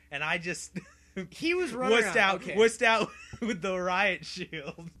other, and I just he was running wussed out with the riot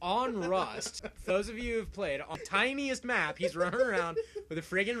shield on Rust. For those of you who've played on tiniest map, he's running around with a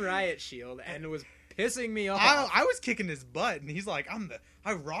friggin' riot shield and was pissing me off. I was kicking his butt, and he's like,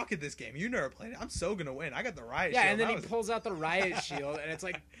 I rocket this game. You never played it. I'm so gonna win. I got the riot shield. Yeah, and then he pulls out the riot shield, and it's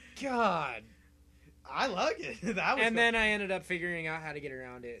like, God. I like it. That was and then I ended up figuring out how to get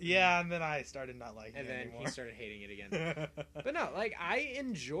around it. Yeah, and then I started not liking it anymore. And then he started hating it again. But no, like, I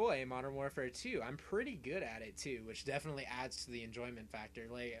enjoy Modern Warfare 2. I'm pretty good at it, too, which definitely adds to the enjoyment factor.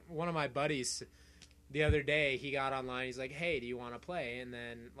 Like, one of my buddies the other day, he got online. He's like, hey, do you want to play? And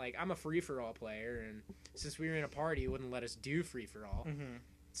then, like, I'm a free-for-all player, and since we were in a party, he wouldn't let us do free-for-all. Mm-hmm.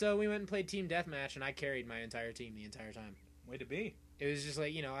 So we went and played Team Deathmatch, and I carried my entire team the entire time. Way to be. It was just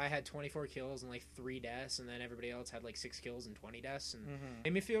like, I had 24 kills and like 3 deaths, and then everybody else had like 6 kills and 20 deaths, and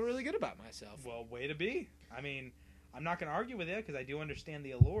made me feel really good about myself. Well, way to be. I mean, I'm not going to argue with you because I do understand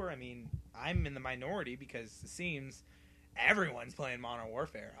the allure. I mean, I'm in the minority because it seems everyone's playing Modern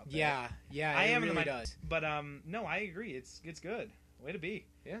Warfare out there. Yeah, I am really in the does. But no, I agree. It's good. Way to be.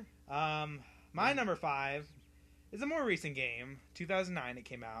 Yeah. My number 5 is a more recent game. 2009 it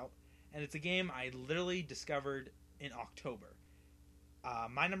came out, and it's a game I literally discovered in October.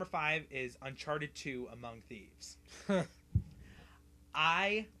 My number 5 is Uncharted 2 Among Thieves.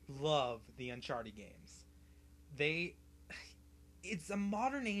 I love the Uncharted games. It's a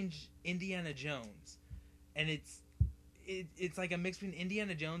modern age Indiana Jones, and it's like a mix between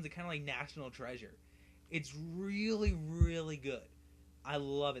Indiana Jones and kind of like National Treasure. It's really, really good. I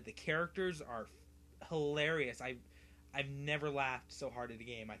love it. The characters are hilarious. I've never laughed so hard at a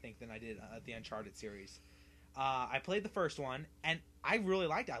game, I think, than I did at the Uncharted series. I played the first one, and I really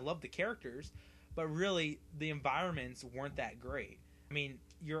liked it. I loved the characters, but really, the environments weren't that great. I mean,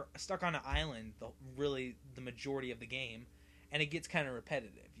 you're stuck on an island the majority of the game, and it gets kind of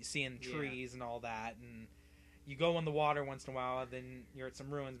repetitive. You see in trees and all that, and you go in the water once in a while, then you're at some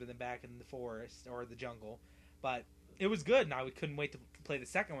ruins, but then back in the forest or the jungle. But it was good, and I couldn't wait to play the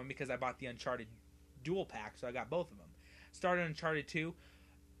second one because I bought the Uncharted dual pack, so I got both of them. Started Uncharted 2.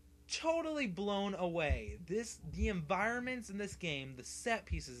 Totally blown away. The environments in this game, the set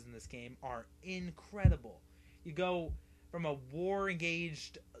pieces in this game are incredible. You go from a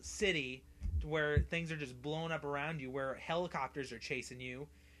war-engaged city to where things are just blown up around you, where helicopters are chasing you.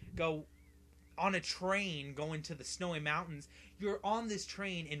 Go on a train going to the snowy mountains. You're on this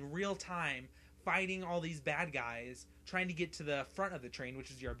train in real time, fighting all these bad guys, trying to get to the front of the train,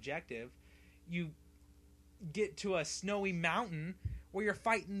 which is your objective. You get to a snowy mountain where you're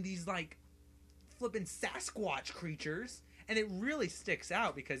fighting these, like, flippin' Sasquatch creatures, and it really sticks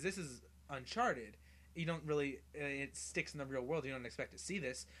out because this is Uncharted. You don't really, it sticks in the real world, you don't expect to see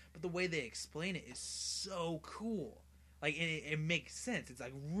this, but the way they explain it is so cool. Like, it makes sense. It's,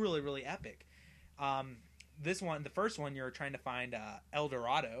 like, really, really epic. This one, the first one, you're trying to find El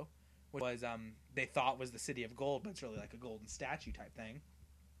Dorado, which was, they thought was the city of gold, but it's really like a golden statue type thing.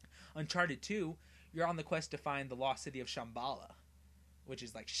 Uncharted 2, you're on the quest to find the lost city of Shambhala, which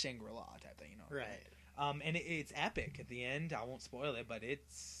is like Shangri-La type thing, Right. And it's epic at the end. I won't spoil it, but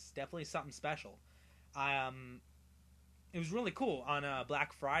it's definitely something special. It was really cool. On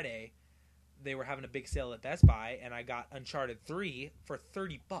Black Friday, they were having a big sale at Best Buy, and I got Uncharted 3 for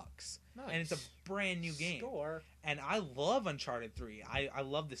 $30. Nice. And it's a brand new game. Score. And I love Uncharted 3. I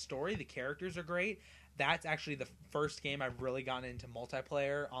love the story. The characters are great. That's actually the first game I've really gotten into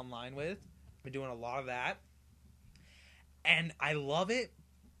multiplayer online with. I've been doing a lot of that. And I love it,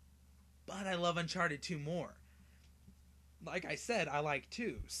 but I love Uncharted 2 more. Like I said, I like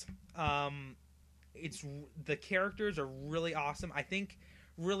 2s. The characters are really awesome. I think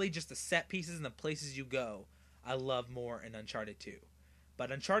really just the set pieces and the places you go, I love more in Uncharted 2.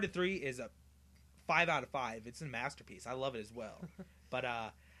 But Uncharted 3 is a 5 out of 5. It's a masterpiece. I love it as well. But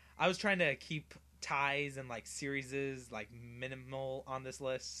I was trying to keep ties and like series like minimal on this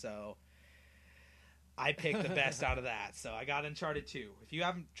list, so I picked the best out of that. So I got Uncharted 2. If you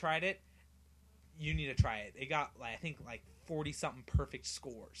haven't tried it, you need to try it. It got, I think, 40-something perfect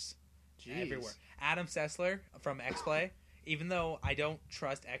scores. Jeez. Everywhere. Adam Sessler from XPlay, even though I don't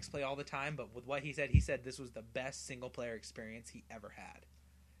trust XPlay all the time, but with what he said this was the best single-player experience he ever had.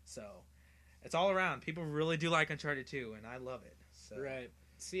 So it's all around. People really do like Uncharted 2, and I love it. So. Right.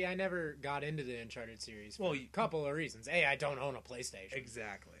 See, I never got into the Uncharted series for a couple of reasons. A, I don't own a PlayStation.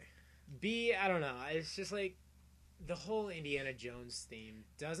 Exactly. B, I don't know. It's just like, the whole Indiana Jones theme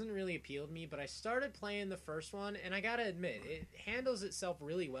doesn't really appeal to me, but I started playing the first one, and I gotta admit, it handles itself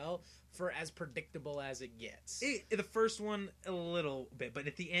really well for as predictable as it gets. The first one, a little bit, but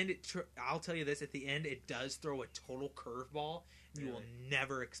at the end, I'll tell you this, at the end, it does throw a total curveball. You will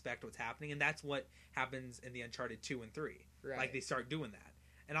never expect what's happening, and that's what happens in the Uncharted 2 and 3. Right. Like, they start doing that.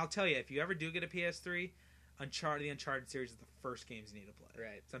 And I'll tell you, if you ever do get a PS3, the Uncharted series is the first games you need to play.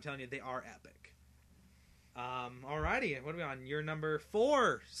 Right. So I'm telling you, they are epic. Alrighty, what are we on? Your number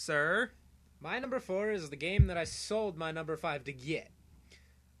 4, sir. My number 4 is the game that I sold my number 5 to get.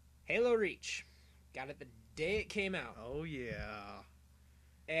 Halo Reach. Got it the day it came out. Oh, yeah.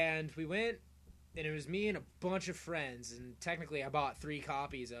 And we went, and it was me and a bunch of friends, and technically I bought 3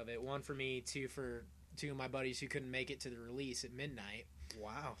 copies of it. One for me, 2 for 2 of my buddies who couldn't make it to the release at midnight.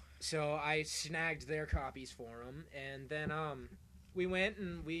 Wow. So I snagged their copies for them, and then we went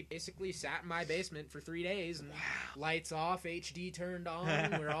and we basically sat in my basement for 3 days, and lights off, HD turned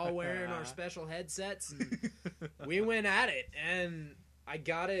on, we're all wearing our special headsets, and we went at it. And I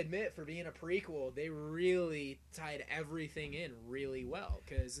gotta admit, for being a prequel, they really tied everything in really well,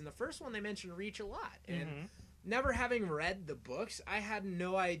 because in the first one they mentioned Reach a lot, and never having read the books, I had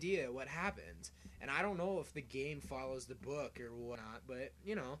no idea what happened. And I don't know if the game follows the book or whatnot, but,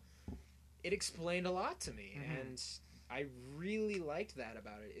 you know, it explained a lot to me. And I really liked that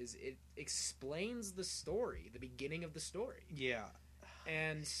about it, is it explains the story, the beginning of the story. Yeah.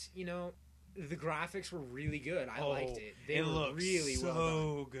 And, you know, the graphics were really good. I liked it. They were really so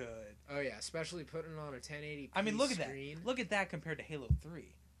well done. good. Oh, yeah, especially putting it on a 1080p I mean, look screen. at that. Look at that compared to Halo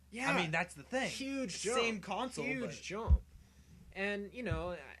 3. Yeah. I mean, that's the thing. Huge jump. Same console, Huge jump. And, you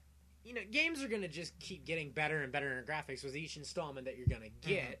know, games are going to just keep getting better and better in graphics with each installment that you're going to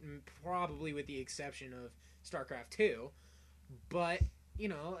get, and probably with the exception of StarCraft 2. But, you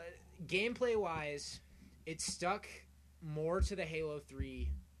know, gameplay-wise, it stuck more to the Halo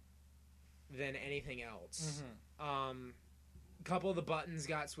 3 than anything else. A couple of the buttons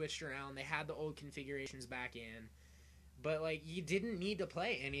got switched around. They had the old configurations back in. But, like, you didn't need to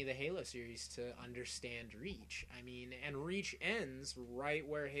play any of the Halo series to understand Reach. I mean, and Reach ends right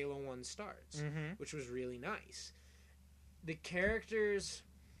where Halo 1 starts, which was really nice. The characters,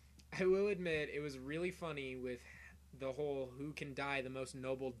 I will admit, it was really funny with the whole who can die the most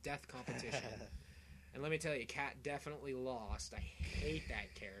noble death competition. And let me tell you, Kat definitely lost. I hate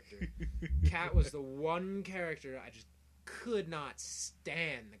that character. Kat was the one character I just could not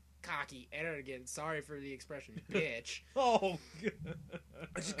stand. The cocky, arrogant, sorry for the expression, bitch. Oh,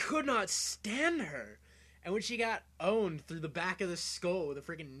 I just could not stand her. And when she got owned through the back of the skull with a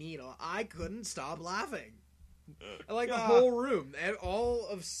freaking needle, I couldn't stop laughing. And like the whole room, and all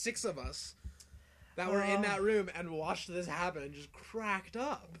of 6 of us that were in that room and watched this happen just cracked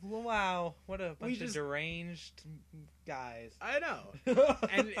up. Wow, what a bunch of deranged guys. I know.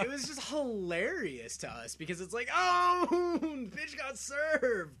 And it was just hilarious to us because it's like, oh, bitch got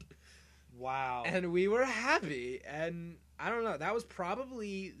served. Wow. And we were happy. And I don't know, that was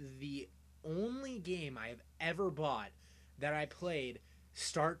probably the only game I have ever bought that I played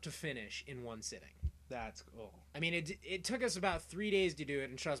start to finish in one sitting. That's cool. I mean, it took us about 3 days to do it,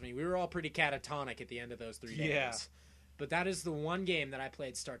 and trust me, we were all pretty catatonic at the end of those 3 days. Yeah. But that is the one game that I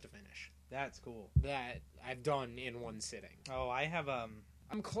played start to finish. That's cool. That I've done in one sitting. Oh, I have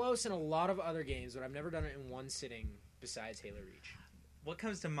I'm close in a lot of other games, but I've never done it in one sitting besides Halo Reach. What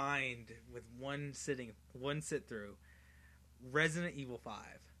comes to mind with one sit through? Resident Evil 5.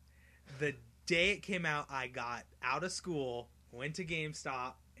 The day it came out, I got out of school, went to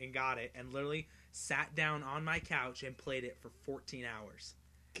GameStop, and got it, and literally sat down on my couch and played it for 14 hours.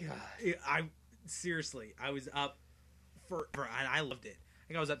 God. I was up for and I loved it. I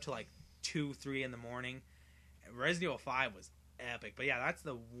think I was up till like 2, 3 in the morning. Resident Evil 5 was epic. But yeah, that's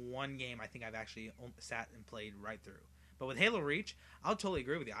the one game I think I've actually sat and played right through. But with Halo Reach, I'll totally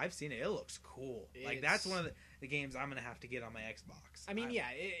agree with you. I've seen it. It looks cool. Like, that's one of the games I'm going to have to get on my Xbox. I mean,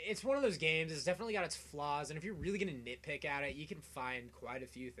 it's one of those games. It's definitely got its flaws. And if you're really going to nitpick at it, you can find quite a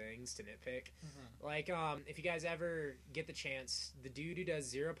few things to nitpick. Like, if you guys ever get the chance, the dude who does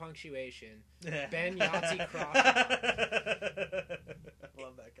Zero Punctuation, Ben Yahtzee Crockett. I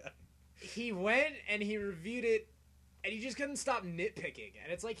love that guy. He went and he reviewed it, and he just couldn't stop nitpicking.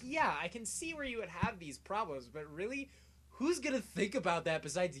 And it's like, yeah, I can see where you would have these problems, but really, who's going to think about that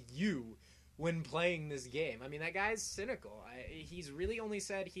besides you when playing this game? I mean, that guy's cynical. He's really only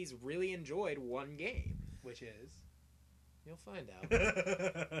said he's really enjoyed one game. Which is? You'll find out.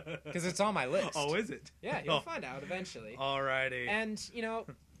 Because it's on my list. Oh, is it? Yeah, you'll find out eventually. Alrighty. And, you know,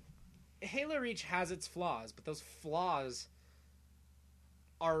 Halo Reach has its flaws, but those flaws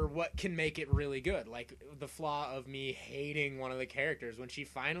are what can make it really good. Like the flaw of me hating one of the characters. When she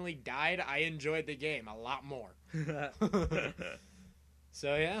finally died, I enjoyed the game a lot more.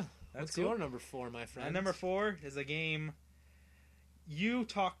 So yeah, what's cool. your number 4, my friend? My number 4 is a game you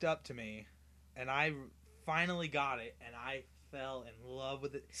talked up to me, and I finally got it, and I fell in love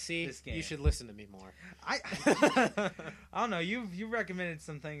with it. See, this game. You should listen to me more. I don't know. You recommended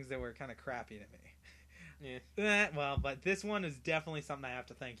some things that were kind of crappy to me. Yeah. Well, but this one is definitely something I have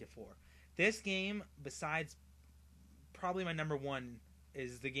to thank you for. This game, besides probably my number 1,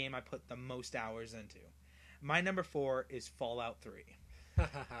 is the game I put the most hours into. My number 4 is Fallout 3.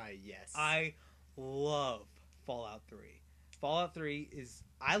 Yes. I love Fallout 3. Fallout 3 is...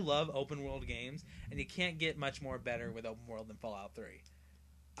 I love open world games, and you can't get much more better with open world than Fallout 3.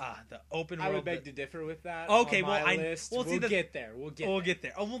 The open world... I would beg to differ with that. Okay, on well, my list. We'll get there. We'll get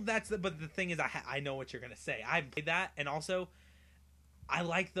there. Oh, well, but the thing is, I know what you're going to say. I played that, and also, I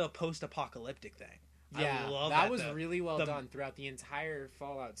like the post-apocalyptic thing. Yeah, I love that was really well done throughout the entire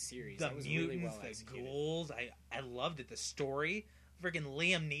Fallout series. The that was mutants, really well the executed. ghouls, I loved it. The story, freaking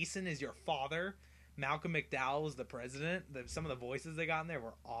Liam Neeson is your father. Malcolm McDowell was the president. Some of the voices they got in there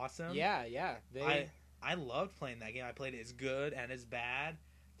were awesome. Yeah. I loved playing that game. I played it as good and as bad.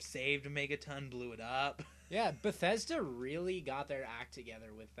 Saved Megaton, blew it up. Yeah, Bethesda really got their act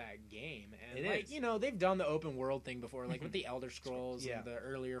together with that game. And It is. they've done the open world thing before, like with the Elder Scrolls and the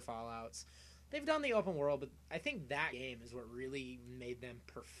earlier Fallouts. They've done the open world, but I think that game is what really made them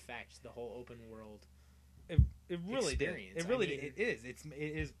perfect the whole open world. It really experience. did. It really did.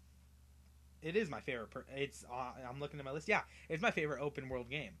 It is my favorite. I'm looking at my list. Yeah, it's my favorite open world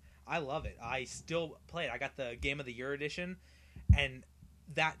game. I love it. I still play it. I got the Game of the Year edition, and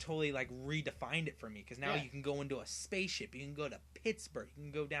that totally like redefined it for me because now you can go into a spaceship. You can go to Pittsburgh. You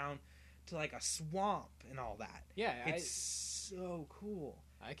can go down to like a swamp and all that. Yeah, it's so cool.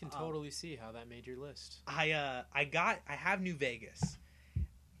 I can totally see how that made your list. I have New Vegas,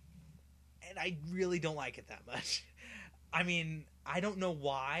 and I really don't like it that much. I mean, I don't know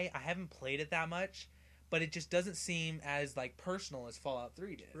why. I haven't played it that much, but it just doesn't seem as like personal as Fallout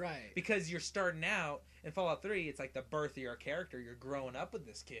 3 did. Right. Because you're starting out in Fallout 3, it's like the birth of your character. You're growing up with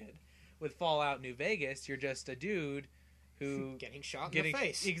this kid. With Fallout New Vegas, you're just a dude who getting shot in the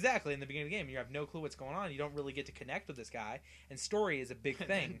face. Exactly, in the beginning of the game. You have no clue what's going on. You don't really get to connect with this guy. And story is a big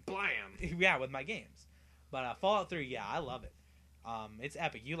thing. Blam! Yeah, with my games. But Fallout 3, yeah, I love it. It's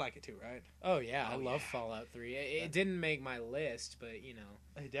epic. You like it too, right? Oh, yeah. I love Fallout 3. It didn't make my list, but, you know.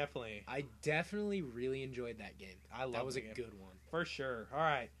 I definitely really enjoyed that game. That was a good one. For sure. All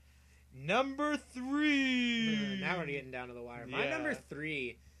right. Number 3. Now we're getting down to the wire. My number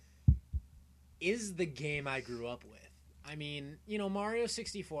 3 is the game I grew up with. I mean, you know, Mario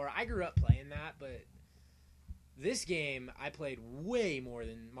 64, I grew up playing that, but this game I played way more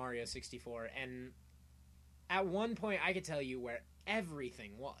than Mario 64, and at one point I could tell you where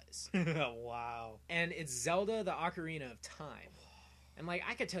everything was. Wow. And it's Zelda the Ocarina of Time. And, like,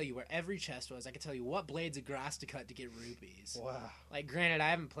 I could tell you where every chest was. I could tell you what blades of grass to cut to get rupees. Wow. Like, granted, I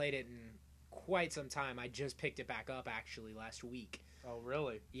haven't played it in quite some time. I just picked it back up, actually, last week. Oh,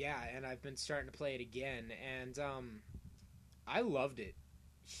 really? Yeah, and I've been starting to play it again, and I loved it.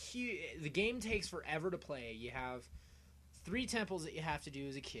 The game takes forever to play. You have 3 temples that you have to do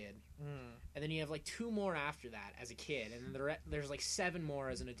as a kid, and then you have like 2 more after that as a kid, and then there's like 7 more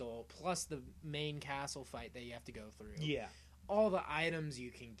as an adult, plus the main castle fight that you have to go through. Yeah. All the items you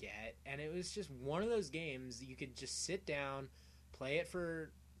can get, and it was just one of those games you could just sit down, play it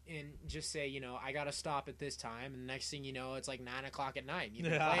and just say, you know, I gotta stop at this time, and the next thing you know, it's like 9 o'clock at night, and you've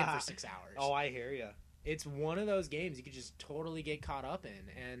been playing for 6 hours. Oh, I hear you. It's one of those games you could just totally get caught up in,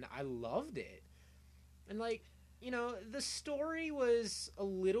 and I loved it. And, like, you know, the story was a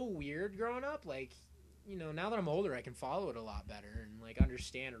little weird growing up. Like, you know, now that I'm older, I can follow it a lot better and, like,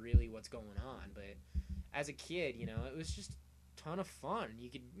 understand really what's going on. But as a kid, you know, it was just a ton of fun.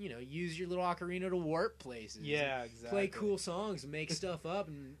 You could, you know, use your little ocarina to warp places. Yeah, exactly. Play cool songs, make stuff up,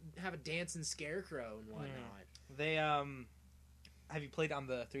 and have a dancing scarecrow and whatnot. They, have you played on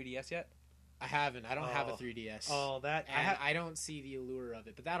the 3DS yet? I haven't. I don't have a 3DS. Oh, that I don't see the allure of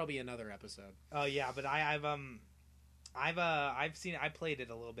it, but that'll be another episode. Oh yeah, but I've seen. I played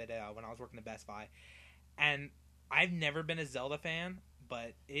it a little bit when I was working at Best Buy, and I've never been a Zelda fan,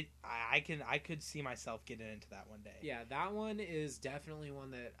 but I could see myself getting into that one day. Yeah, that one is definitely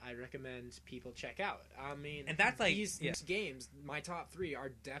one that I recommend people check out. I mean, and that's like these games. My top 3 are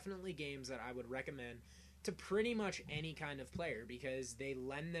definitely games that I would recommend to pretty much any kind of player because they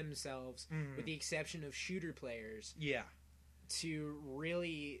lend themselves, with the exception of shooter players, to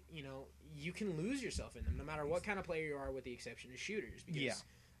really, you can lose yourself in them no matter what kind of player you are, with the exception of shooters. Because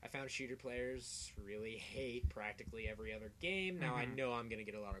I found shooter players really hate practically every other game. Now, I know I'm going to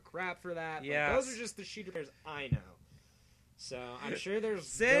get a lot of crap for that. But those are just the shooter players I know. So I'm sure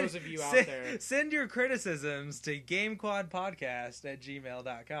there's those of you out there. Send your criticisms to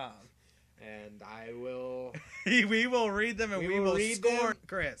GameQuadPodcast@gmail.com. And I will... we will read them, and we will score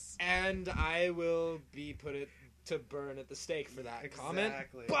Chris. And I will be put it to burn at the stake for that comment.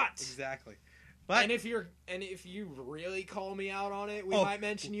 Exactly. And if you really call me out on it, we might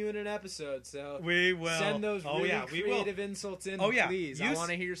mention you in an episode. So we will send those creative insults in. Please. I want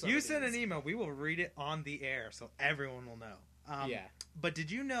to hear something. You send an email, we will read it on the air, so everyone will know. But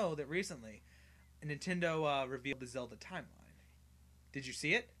did you know that recently Nintendo revealed the Zelda timeline? Did you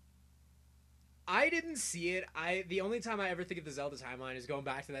see it? I didn't see it. The only time I ever think of the Zelda timeline is going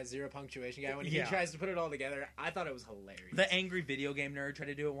back to that zero punctuation guy when he tries to put it all together. I thought it was hilarious. The angry video game nerd tried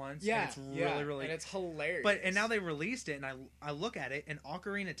to do it once. Yeah, and it's really, and it's hilarious. And now they released it, and I look at it, and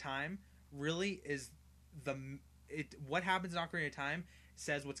Ocarina of Time really is what happens in Ocarina of Time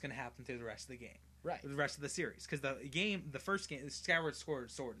says what's going to happen through the rest of the game. Right. The rest of the series. Because the first game, Skyward Sword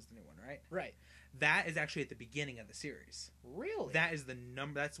is the new one, right? Right. That is actually at the beginning of the series. Really? That is the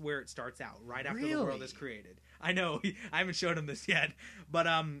number. That's where it starts out, right after the world is created. I know. I haven't showed him this yet. But,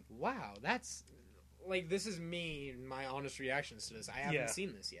 wow, that's... Like, this is my honest reactions to this. I haven't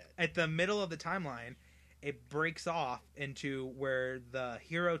seen this yet. At the middle of the timeline, it breaks off into where the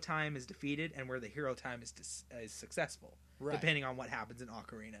hero time is defeated and where the hero time is successful. Right. Depending on what happens in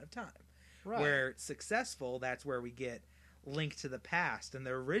Ocarina of Time. Right. Where it's successful, that's where we get Link to the Past and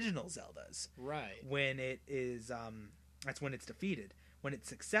the original Zeldas. Right. When it is, that's when it's defeated. When it's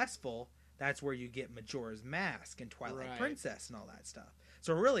successful, that's where you get Majora's Mask and Twilight Princess and all that stuff.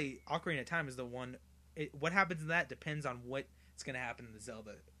 So really, Ocarina of Time is the one. What happens in that depends on what's going to happen in the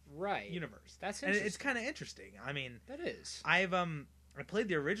Zelda universe. That's interesting. And it's kind of interesting. I mean, that is. I played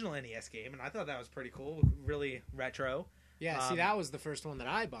the original NES game, and I thought that was pretty cool. Really retro. Yeah, see, that was the first one that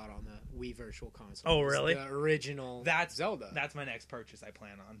I bought on the Wii Virtual Console. Oh, really? The original Zelda. That's my next purchase I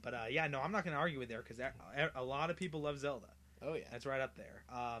plan on. But, no, I'm not going to argue with there because a lot of people love Zelda. Oh, yeah. That's right up there.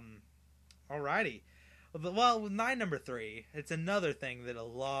 Alrighty. Well, with my number 3, it's another thing that a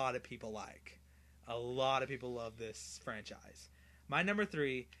lot of people like. A lot of people love this franchise. My number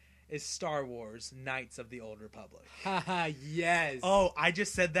 3 is Star Wars Knights of the Old Republic. Haha, yes. Oh, I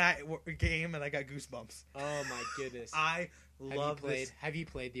just said that game and I got goosebumps. Oh my goodness. I love this. Have you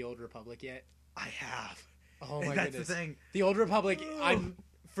played the Old Republic yet? I have. Oh my goodness. That's the thing. The Old Republic,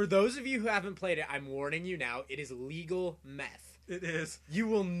 for those of you who haven't played it, I'm warning you now, it is legal meth. It is. You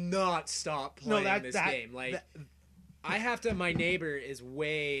will not stop playing this game. My neighbor is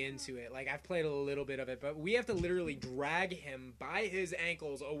way into it. Like, I've played a little bit of it, but we have to literally drag him by his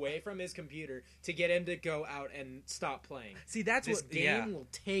ankles away from his computer to get him to go out and stop playing. See, that's this game will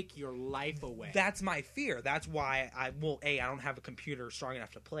take your life away. That's my fear. That's why I don't have a computer strong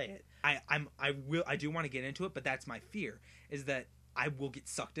enough to play it. I do want to get into it, but that's my fear, is that I will get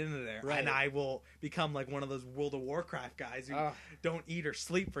sucked into there, and I will become like one of those World of Warcraft guys who don't eat or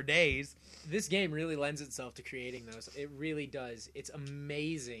sleep for days. This game really lends itself to creating those. It really does. It's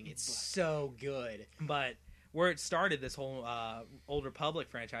amazing. It's so good. But where it started, this whole Old Republic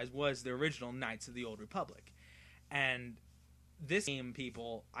franchise, was the original Knights of the Old Republic. And this game,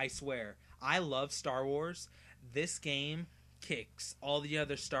 people, I swear, I love Star Wars. This game kicks all the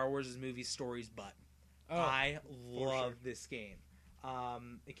other Star Wars movie stories' butt. I love this game.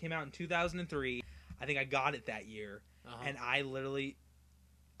 It came out in 2003. I think I got it that year, and I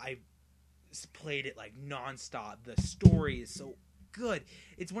played it like nonstop. The story is so good.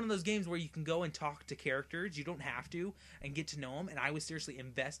 It's one of those games where you can go and talk to characters. You don't have to, and get to know them. And I was seriously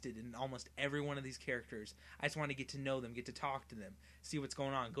invested in almost every one of these characters. I just want to get to know them, get to talk to them, see what's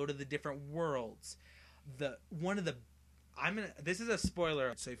going on, go to the different worlds. This is a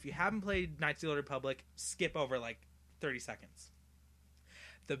spoiler, so if you haven't played Knights of the Old Republic, skip over like 30 seconds.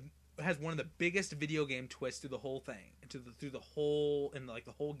 It has one of the biggest video game twists through the whole thing, through the whole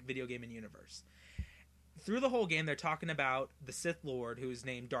video game and universe. Through the whole game, they're talking about the Sith Lord, who is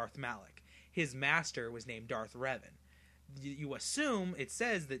named Darth Malak. His master was named Darth Revan. You assume it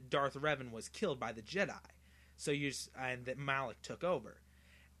says that Darth Revan was killed by the Jedi, and that Malak took over.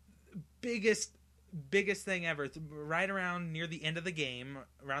 Biggest thing ever, right around near the end of the game,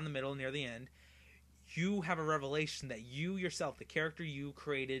 around the middle, near the end, you have a revelation that you yourself, the character you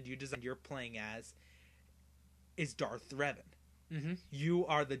created, you designed, you're playing as, is Darth Revan. Mm-hmm. You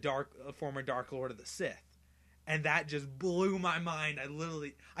are the former Dark Lord of the Sith. And that just blew my mind.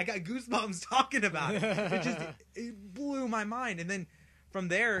 I got goosebumps talking about it. It blew my mind. And then from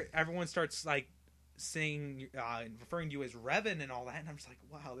there, everyone starts like saying, referring to you as Revan and all that. And I'm just like,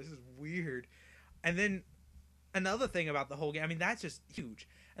 wow, this is weird. And then another thing about the whole game, I mean, that's just huge.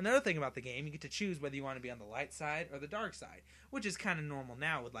 Another thing about the game, you get to choose whether you want to be on the light side or the dark side, which is kind of normal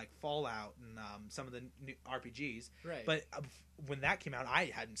now with like Fallout and some of the new RPGs. Right. But when that came out, I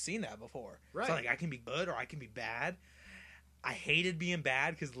hadn't seen that before. Right. So like, I can be good or I can be bad. I hated being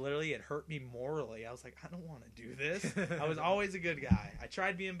bad because literally it hurt me morally. I was like, I don't want to do this. I was always a good guy. I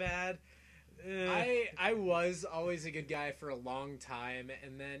tried being bad. I was always a good guy for a long time,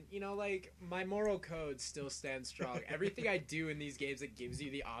 and then, you know, like, my moral code still stands strong. Everything I do in these games that gives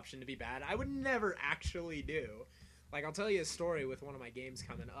you the option to be bad, I would never actually do. Like, I'll tell you a story with one of my games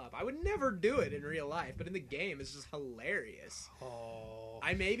coming up. I would never do it in real life, but in the game, it's just hilarious. Oh.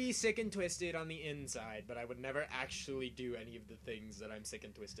 I may be sick and twisted on the inside, but I would never actually do any of the things that I'm sick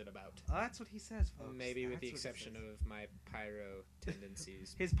and twisted about. That's what he says, folks. Maybe with That's the what he exception says. of my pyro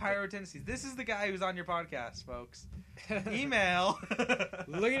tendencies. His pyro tendencies. This is the guy who's on your podcast, folks. Email.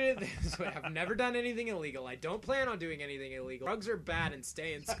 Look at it this way. I've never done anything illegal. I don't plan on doing anything illegal. Drugs are bad, and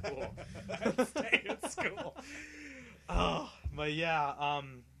stay in school. Stay in school. Oh, but yeah.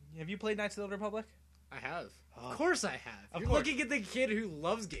 Have you played Knights of the Old Republic? I have. Oh. Of course I have. Of You're course. looking at the kid who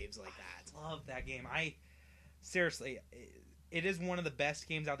loves games like that. I love that game. Seriously, it is one of the best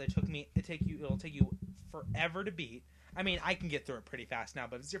games out there. It'll take you forever to beat. I mean, I can get through it pretty fast now,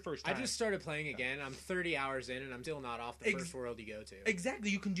 but if it's your first time. I just started playing again. I'm 30 hours in, and I'm still not off the first world you go to. Exactly.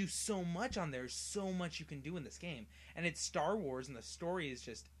 You can do so much on there. So much you can do in this game. And it's Star Wars, and the story is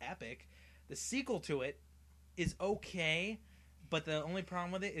just epic. The sequel to it is okay, but the only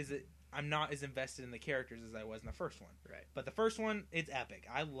problem with it is that I'm not as invested in the characters as I was in the first one. Right. But the first one, it's epic.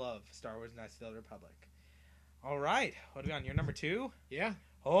 I love Star Wars Knights of the Old Republic. All right. What are we on? Your number 2? Yeah.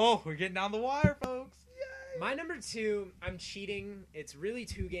 Oh, we're getting down the wire, folks. Yay! My number 2, I'm cheating. It's really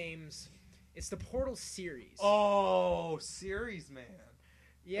 2 games. It's the Portal series. Oh, series, man.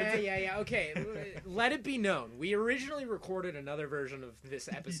 Yeah. Okay, let it be known. We originally recorded another version of this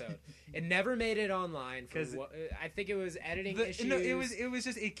episode. It never made it online because I think it was editing issues. No, it was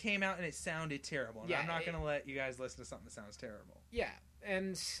just it came out and it sounded terrible. And Yeah, I'm not going to let you guys listen to something that sounds terrible. Yeah,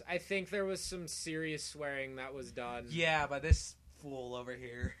 and I think there was some serious swearing that was done. Yeah, by this fool over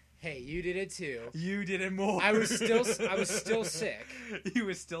here. Hey, you did it too. You did it more. I was still sick. You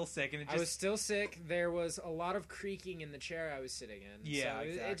was still sick, and I was still sick. There was a lot of creaking in the chair I was sitting in. Yeah, so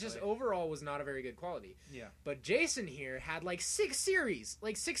exactly. It just overall was not a very good quality. Yeah. But Jason here had like 6 series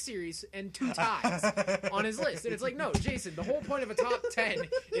and 2 ties on his list. And it's like, no, Jason, the whole point of a top 10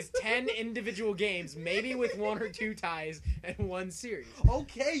 is 10 individual games, maybe with 1 or 2 ties and 1 series.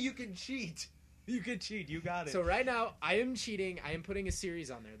 Okay, you can cheat. You can cheat. You got it. So right now, I am cheating. I am putting a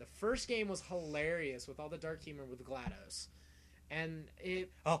series on there. The first game was hilarious with all the dark humor with GLaDOS. And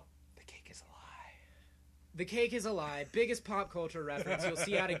it... Oh, the cake is a lie. The cake is a lie. Biggest pop culture reference you'll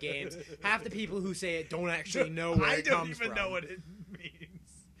see out of games. Half the people who say it don't actually know where it comes from. I don't even know what it means.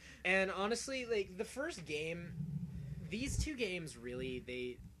 And honestly, like, the first game... These 2 games, really,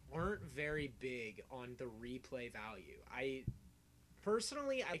 they aren't very big on the replay value.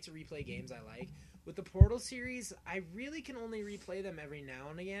 Personally, I like to replay games I like. With the Portal series, I really can only replay them every now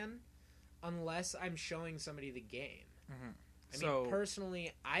and again, unless I'm showing somebody the game. Mm-hmm. I mean,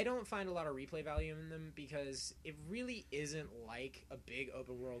 personally, I don't find a lot of replay value in them because it really isn't like a big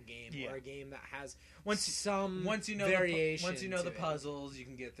open world game or a game that has some variation. Once you know the puzzles, you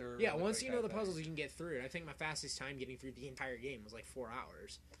can get through. Yeah, once you know the puzzles, you can get through it. I think my fastest time getting through the entire game was like 4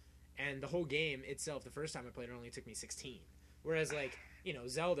 hours, and the whole game itself, the first time I played it, only took me 16. Whereas, like, you know,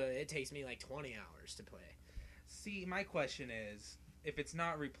 Zelda, it takes me like 20 hours to play. See, my question is, if it's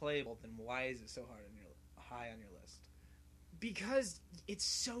not replayable, then why is it so high on your list? Because it's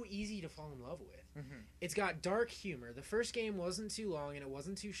so easy to fall in love with. Mm-hmm. It's got dark humor. The first game wasn't too long and it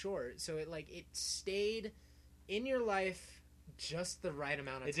wasn't too short, so it stayed in your life just the right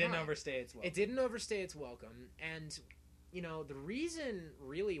amount of time. It didn't overstay its welcome. It didn't overstay its welcome, and you know, the reason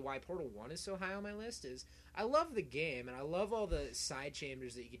really why Portal 1 is so high on my list is I love the game, and I love all the side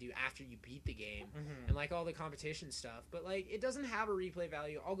chambers that you can do after you beat the game, and like all the competition stuff, but like it doesn't have a replay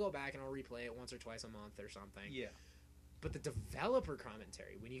value. I'll go back and I'll replay it once or twice a month or something. Yeah. But the developer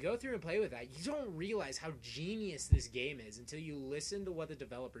commentary, when you go through and play with that, you don't realize how genius this game is until you listen to what the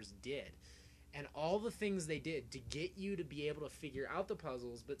developers did. And all the things they did to get you to be able to figure out the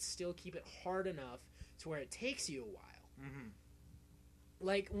puzzles, but still keep it hard enough to where it takes you a while. Mm-hmm.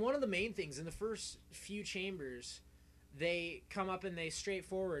 Like, one of the main things in the first few chambers, they come up and they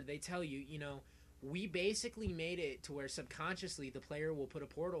straightforward, they tell you, you know, we basically made it to where subconsciously the player will put a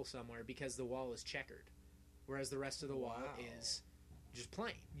portal somewhere because the wall is checkered, whereas the rest of the wall is just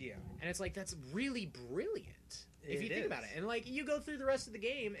plain. Yeah. And it's like, that's really brilliant if you think about it. And like, you go through the rest of the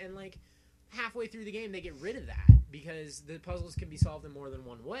game, and like halfway through the game they get rid of that because the puzzles can be solved in more than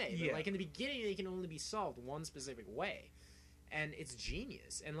one way. But like in the beginning they can only be solved one specific way. And it's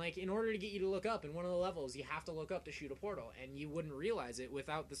genius. And like, in order to get you to look up in one of the levels, you have to look up to shoot a portal, and you wouldn't realize it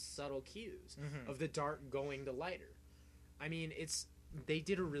without the subtle cues of the dark going to lighter. I mean, they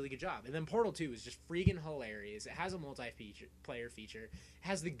did a really good job. And then Portal 2 is just freaking hilarious. It has a multiplayer feature. It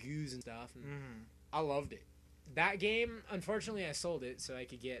has the goos and stuff. And I loved it. That game, unfortunately, I sold it so I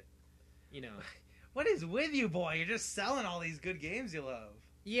could get, What is with you, boy? You're just selling all these good games you love.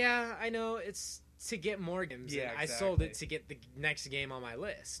 Yeah, I know. It's to get more games. Yeah, I sold it to get the next game on my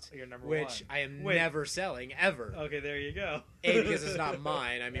list. Your number one. Which I am never selling, ever. Okay, there you go. A, because it's not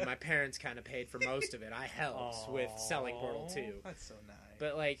mine. I mean, my parents kind of paid for most of it. I helped with selling Portal 2. That's so nice.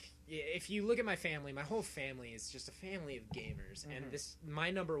 But, like, if you look at my family, my whole family is just a family of gamers. And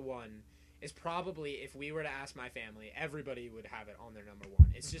my number one is probably, if we were to ask my family, everybody would have it on their number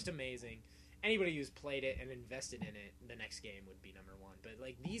one. It's just amazing. Anybody who's played it and invested in it, the next game would be number one. But,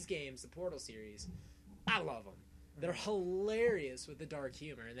 like, these games, the Portal series, I love them. They're hilarious with the dark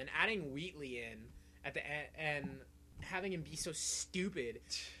humor. And then adding Wheatley in at the end and having him be so stupid,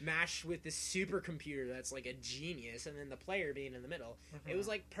 mashed with this supercomputer that's like a genius, and then the player being in the middle, it was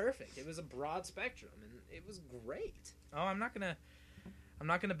like perfect. It was a broad spectrum, and it was great. Oh, I'm not gonna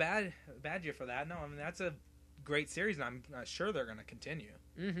bad you for that. No, I mean that's a great series, and I'm not sure they're gonna continue.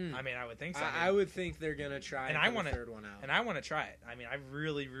 I mean, I would think so. I would think they're gonna try and put a third one out. And I want to try it. I mean, I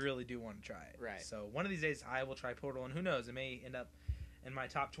really, really do want to try it. Right. So one of these days, I will try Portal, and who knows, it may end up in my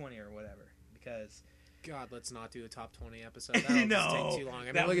top 20 or whatever. Because God, let's not do a top 20 episode. That'll just take too long.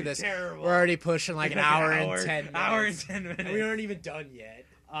 I mean, look at this. Terrible. We're already pushing like an hour and 10 minutes. Hour and 10 minutes. And we aren't even done yet.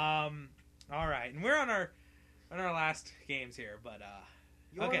 All right, and we're on our last games here, but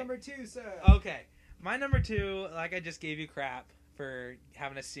Your number 2, sir. Okay, my number 2, like I just gave you crap for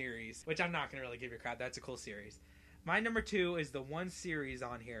having a series, which I'm not gonna really give you crap. That's a cool series. My number 2 is the one series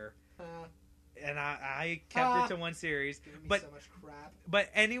on here. And I kept it to one series, but so much crap. But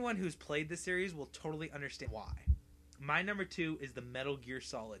anyone who's played the series will totally understand why. My number 2 is the Metal Gear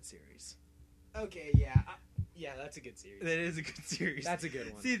Solid series. Okay, yeah. Yeah, that's a good series. That is a good series. That's a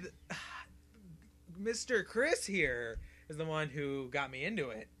good one. See, Mr. Chris here is the one who got me into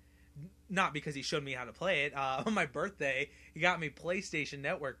it. Not because he showed me how to play it. On my birthday, he got me PlayStation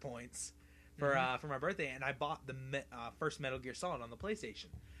Network points for my birthday, and I bought the first Metal Gear Solid on the PlayStation.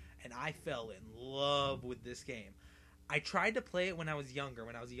 And I fell in love with this game. I tried to play it when I was a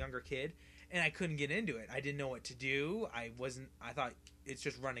younger kid, and I couldn't get into it. I didn't know what to do. I thought it's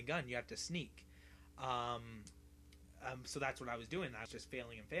just run and gun. You have to sneak. So that's what I was doing. I was just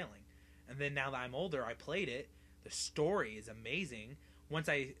failing. And then now that I'm older, I played it. The story is amazing. Once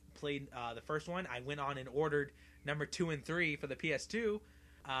I played the first one, I went on and ordered number 2 and 3 for the PS2.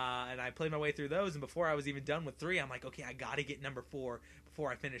 And I played my way through those, and before I was even done with 3, I'm like, okay, I gotta get number 4 before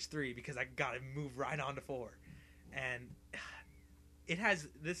I finish 3, because I gotta move right on to 4. And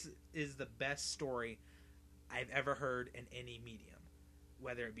this is the best story I've ever heard in any medium,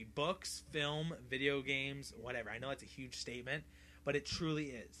 whether it be books, film, video games, whatever. I know it's a huge statement, but it truly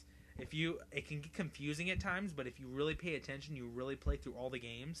is. It can get confusing at times, but if you really pay attention, you really play through all the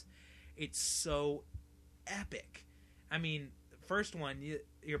games, it's so epic. I mean, first one,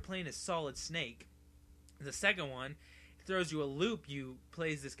 you're playing as Solid Snake. The second one, it throws you a loop. You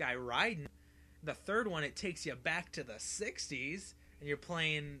plays this guy Raiden. The third one, it takes you back to the 60s, and you're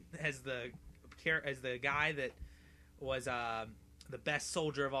playing as the guy that was the best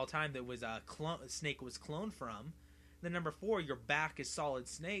soldier of all time that was Snake was cloned from. Then number 4, you're back as Solid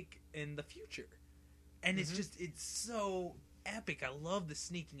Snake in the future. And it's so epic. I love the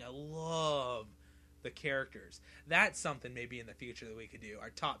sneaking. I love the characters. That's something maybe in the future that we could do. Our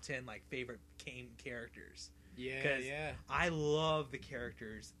top 10 favorite game characters. Yeah. I love the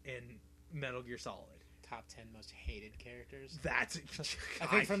characters in Metal Gear Solid. Top 10 most hated characters. I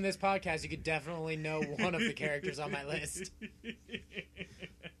think from this podcast you could definitely know one of the characters on my list.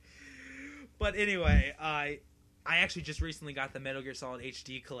 But anyway, I actually just recently got the Metal Gear Solid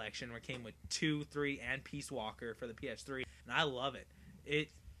HD collection, where it came with 2, 3, and Peace Walker for the PS3, and I love it.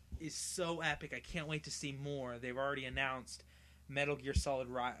 It is so epic. I can't wait to see more. They've already announced Metal Gear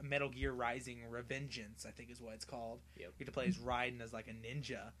Rising Revengeance, I think is what it's called. Yep. You get to play as Raiden as like a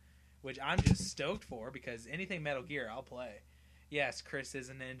ninja, which I'm just stoked for, because anything Metal Gear, I'll play. Yes, Chris is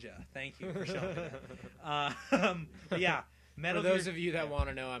a ninja. Thank you for showing me that. But yeah, Metal For those Gear- of you that yeah. want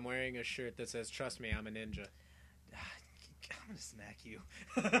to know, I'm wearing a shirt that says, "Trust me, I'm a ninja." I'm gonna smack you.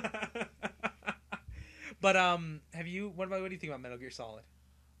 But have you? What do you think about Metal Gear Solid?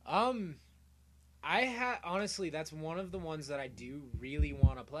 Honestly, that's one of the ones that I do really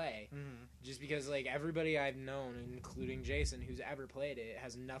want to play. Mm-hmm. Just because, like, everybody I've known, including Jason, who's ever played it,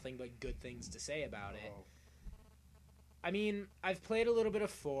 has nothing but good things to say about it. I mean, I've played a little bit of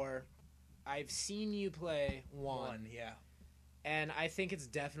 4. I've seen you play 1. Yeah. And I think it's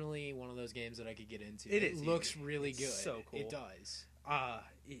definitely one of those games that I could get into. It It is, looks yeah. really It's good. so cool. It does.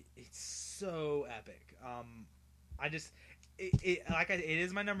 It's so epic. It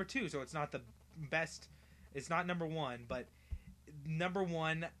is my number 2, so it's not the best. It's not number 1, but number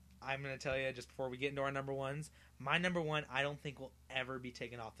 1. I'm gonna tell you just before we get into our number 1s. My number 1, I don't think will ever be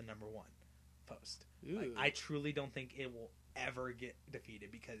taken off the number 1 post. Like, I truly don't think it will ever get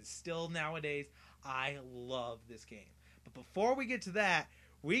defeated because still nowadays I love this game. But before we get to that,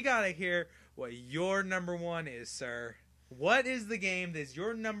 we gotta hear what your number 1 is, sir. What is the game that's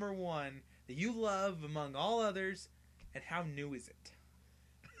your number 1 that you love among all others, and how new is it?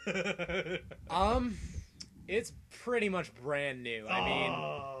 It's pretty much brand new. I mean,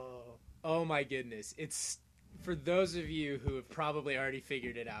 oh my goodness. It's, for those of you who have probably already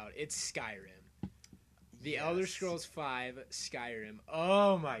figured it out, it's Skyrim. The Yes. Elder Scrolls V Skyrim.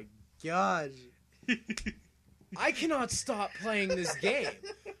 Oh my gosh. I cannot stop playing this game.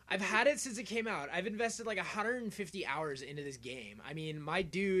 I've had it since it came out. I've invested like 150 hours into this game. I mean, my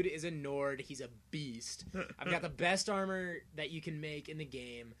dude is a Nord. He's a beast. I've got the best armor that you can make in the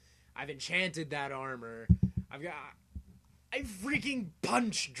game. I've enchanted that armor. I freaking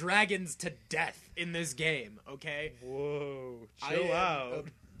punch dragons to death in this game, okay? Whoa, I chill am out. a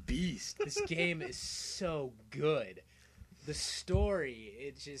beast. This game is so good. The story,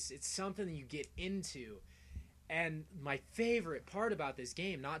 it's something that you get into. And my favorite part about this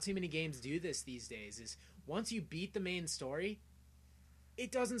game, not too many games do this these days, is once you beat the main story,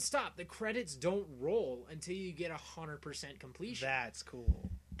 it doesn't stop. The credits don't roll until you get 100% completion. That's cool.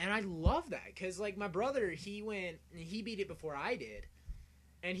 And I love that, because, like, my brother, he beat it before I did.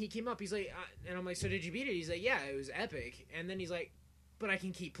 And he came up, he's like, and I'm like, so did you beat it? He's like, yeah, it was epic. And then he's like, but I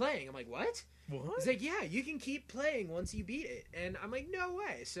can keep playing. I'm like, what? What? He's like, yeah, you can keep playing once you beat it. And I'm like, no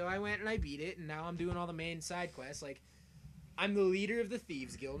way. So I went and I beat it, and now I'm doing all the main side quests. Like, I'm the leader of the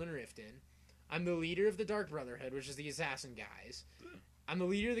Thieves Guild in Riften. I'm the leader of the Dark Brotherhood, which is the assassin guys. I'm the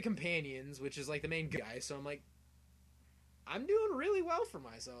leader of the Companions, which is, like, the main guys. So I'm like, I'm doing really well for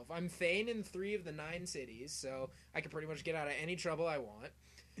myself. I'm Thane in 3 of the 9 cities, so I can pretty much get out of any trouble I want.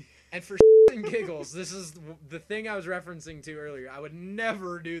 And for and giggles, this is the thing I was referencing to earlier. I would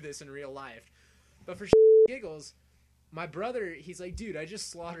never do this in real life. But for and giggles, my brother, he's like, dude, I just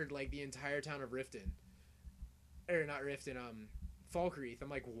slaughtered, like, the entire town of Riften. Or not Riften, Falkreath. I'm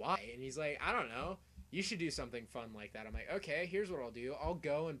like, why? And he's like, I don't know. You should do something fun like that. I'm like, okay, here's what I'll do. I'll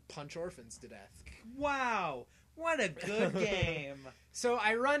go and punch orphans to death. Wow, what a good game. So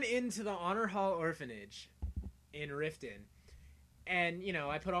I run into the Honor Hall Orphanage in Riften. And, you know,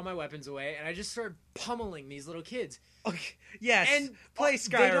 I put all my weapons away, and I just start pummeling these little kids. Okay, yes, And play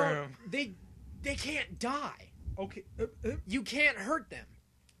Skyrim. They can't die. Okay, You can't hurt them.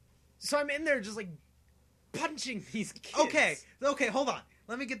 So I'm in there just, like, punching these kids. okay, hold on.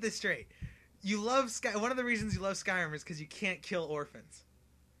 Let me get this straight. You love One of the reasons you love Skyrim is because you can't kill orphans.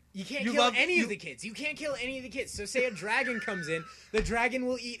 You can't You kill love- any you- of the kids. You can't kill any of the kids. So say a dragon comes in, the dragon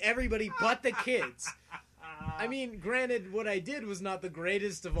will eat everybody but the kids. I mean, granted, what I did was not the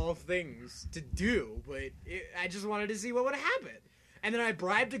greatest of all things to do, but I just wanted to see what would happen. And then I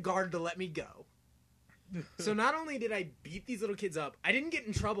bribed a guard to let me go. So not only did I beat these little kids up, I didn't get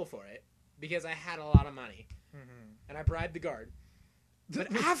in trouble for it, because I had a lot of money. And I bribed the guard.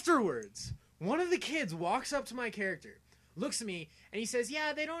 But afterwards, one of the kids walks up to my character, looks at me, and he says,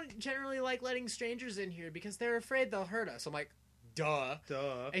 yeah, they don't generally like letting strangers in here because they're afraid they'll hurt us. I'm like, duh.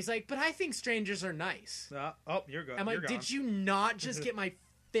 And he's like, but I think strangers are nice. You're good. I'm like, did you not just get my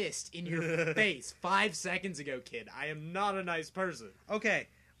fist in your face 5 seconds ago, kid? I am not a nice person. Okay.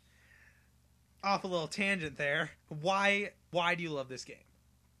 Off a little tangent there. Why do you love this game?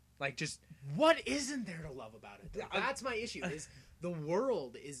 Like, just... What isn't there to love about it? That's my issue, is the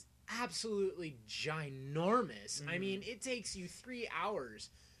world is absolutely ginormous. I mean, it takes you 3 hours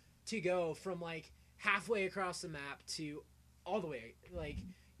to go from, like, halfway across the map to all the way. Like,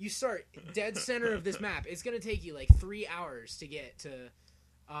 you start dead center of this map. It's going to take you, like, 3 hours to get to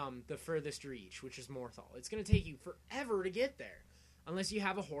the furthest reach, which is Morthal. It's going to take you forever to get there, unless you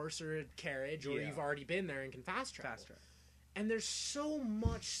have a horse or a carriage, or you've already been there and can fast travel. And there's so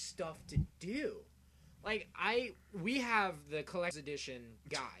much stuff to do. Like, we have the collector's edition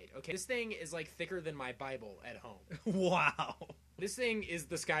guide, okay? This thing is, like, thicker than my Bible at home. Wow. This thing is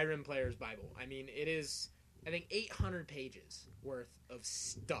the Skyrim player's Bible. I mean, it is, I think, 800 pages worth of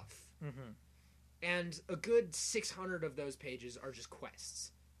stuff. Mm-hmm. And a good 600 of those pages are just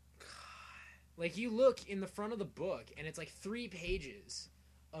quests. Like, you look in the front of the book, and it's, like, 3 pages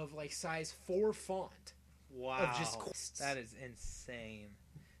of, like, size 4 font. Wow. Of just quests. That is insane.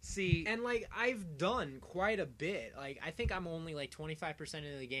 See, and like I've done quite a bit. Like I think I'm only like 25%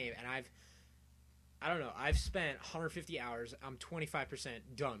 into the game, and I've spent 150 hours. I'm 25%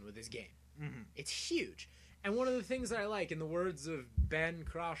 done with this game. mm-hmm. It's huge. And one of the things that I like, in the words of Ben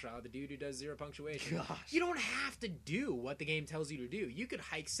Crawshaw, the dude who does Zero Punctuation, you don't have to do what the game tells you to do. You could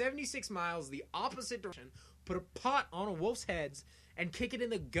hike 76 miles the opposite direction, put a pot on a wolf's heads, and kick it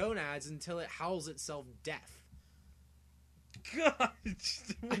in the gonads until it howls itself death. God,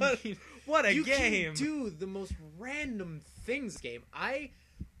 what a you game! You can do the most random things. Game. I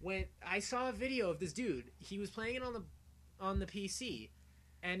saw a video of this dude. He was playing it on the PC,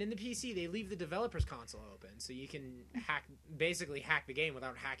 and in the PC they leave the developer's console open, so you can basically hack the game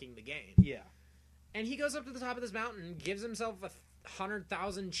without hacking the game. Yeah. And he goes up to the top of this mountain, gives himself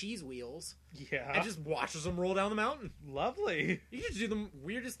 100,000 cheese wheels, and just watches them roll down the mountain. Lovely. You can just do the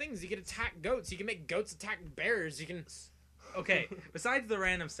weirdest things. You can attack goats. You can make goats attack bears. You can. Okay, besides the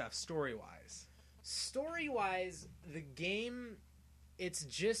random stuff, story-wise, the game,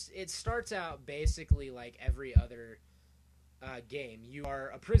 it starts out basically like every other game. You are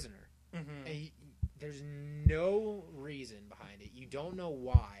a prisoner. mm-hmm. And there's no reason behind it. You don't know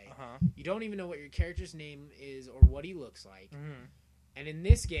why. Uh-huh. You don't even know what your character's name is or what he looks like. Mm-hmm. And in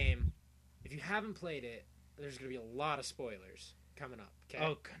this game, if you haven't played it, there's going to be a lot of spoilers coming up. Okay?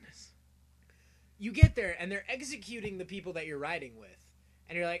 Oh, goodness. You get there, and they're executing the people that you're riding with.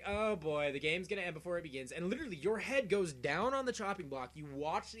 And you're like, oh boy, the game's going to end before it begins. And literally, your head goes down on the chopping block. You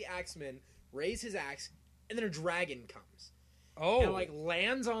watch the axeman raise his axe, and then a dragon comes. Oh. And, like,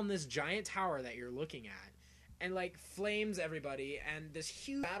 lands on this giant tower that you're looking at. And, like, flames everybody. And this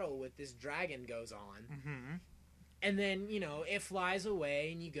huge battle with this dragon goes on. Mm-hmm. And then, you know, it flies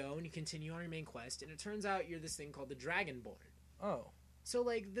away, and you go, and you continue on your main quest. And it turns out you're this thing called the Dragonborn. Oh. So,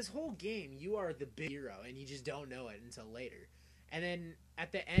 like, this whole game, you are the big hero, and you just don't know it until later. And then,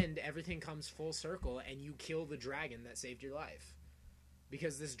 at the end, everything comes full circle, and you kill the dragon that saved your life.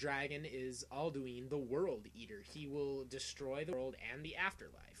 Because this dragon is Alduin, the World Eater. He will destroy the world and the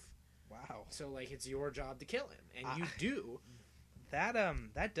afterlife. Wow. So, like, it's your job to kill him. And you do. That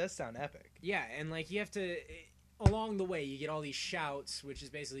does sound epic. Yeah, and, like, you have to... Along the way, you get all these shouts, which is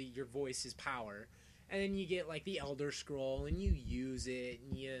basically your voice is power. And then you get, like, the Elder Scroll, and you use it,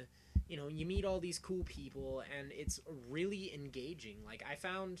 and you meet all these cool people, and it's really engaging. Like, I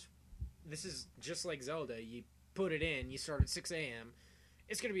found, this is just like Zelda. You put it in, you start at 6 a.m.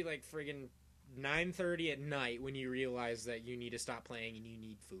 It's going to be, like, friggin' 9:30 at night when you realize that you need to stop playing and you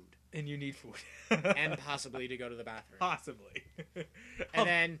need food. And you need food. And possibly to go to the bathroom. Possibly. And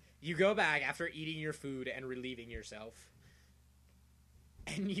then you go back after eating your food and relieving yourself.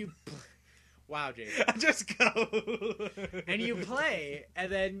 And you... Wow, Jake. Just go. And you play,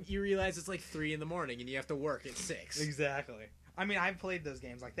 and then you realize it's like 3 in the morning, and you have to work at 6. Exactly. I mean, I've played those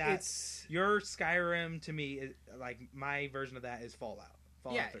games like that. Your Skyrim, to me, is like my version of that is Fallout.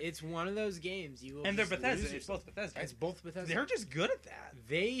 Yeah, 3. it's one of those games you will. And they're just Bethesda. lose It's yourself. both Bethesda. It's both Bethesda. They're just good at that.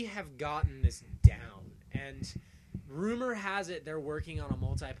 They have gotten this down, and rumor has it they're working on a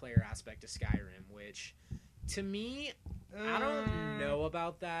multiplayer aspect of Skyrim, which, to me, I don't know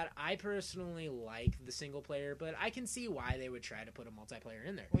about that. I personally like the single player, but I can see why they would try to put a multiplayer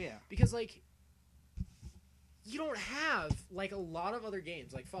in there. Well, yeah. Because, like, you don't have, like, a lot of other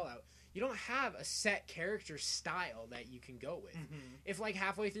games, like Fallout, you don't have a set character style that you can go with. Mm-hmm. If, like,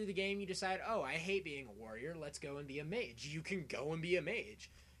 halfway through the game you decide, oh, I hate being a warrior, let's go and be a mage. You can go and be a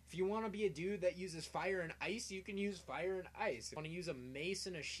mage. If you want to be a dude that uses fire and ice, you can use fire and ice. If you want to use a mace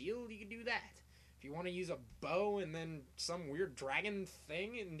and a shield, you can do that. If you want to use a bow and then some weird dragon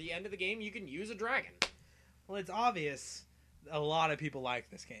thing in the end of the game, you can use a dragon. Well, it's obvious a lot of people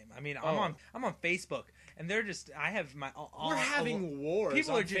like this game. I mean, I'm on Facebook, and they're just... I have my... We're having wars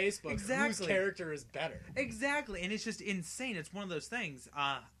people on Facebook. Exactly. Whose character is better. Exactly, and it's just insane. It's one of those things.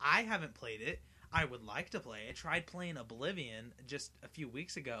 I haven't played it. I would like to play it. I tried playing Oblivion just a few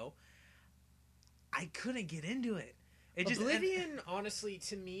weeks ago. I couldn't get into it. Oblivion, honestly,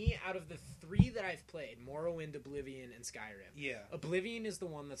 to me, out of the 3 that I've played, Morrowind, Oblivion, and Skyrim, yeah, Oblivion is the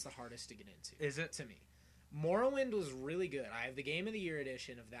one that's the hardest to get into. Is it? To me. Morrowind was really good. I have the Game of the Year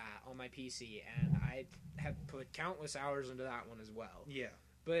edition of that on my PC, and I have put countless hours into that one as well. Yeah.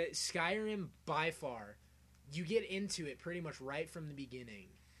 But Skyrim, by far, you get into it pretty much right from the beginning.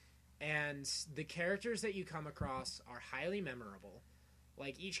 And the characters that you come across are highly memorable.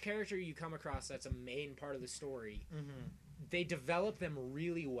 Like, each character you come across that's a main part of the story, they develop them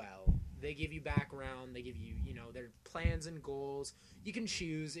really well. They give you background, they give you, their plans and goals. You can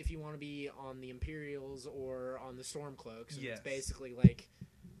choose if you want to be on the Imperials or on the Stormcloaks. Yes. It's basically like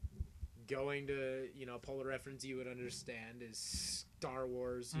going to, polar reference you would understand is Star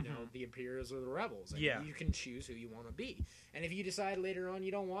Wars, the Imperials or the Rebels. And you can choose who you want to be. And if you decide later on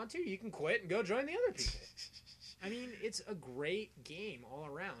you don't want to, you can quit and go join the other people. I mean, it's a great game all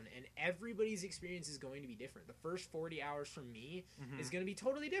around, and everybody's experience is going to be different. The first 40 hours from me is going to be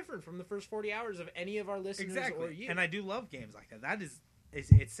totally different from the first 40 hours of any of our listeners or you. And I do love games like that.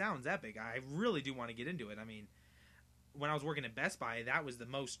 It sounds epic. I really do want to get into it. I mean, when I was working at Best Buy, that was the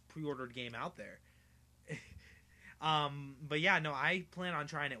most pre-ordered game out there. But yeah, no, I plan on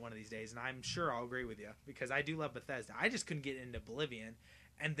trying it one of these days, and I'm sure I'll agree with you, because I do love Bethesda. I just couldn't get into Oblivion,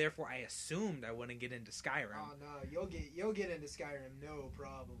 and therefore I assumed I wouldn't get into Skyrim. Oh no, you'll get into Skyrim, no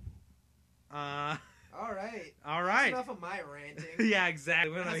problem. All right. That's enough of my ranting. Yeah,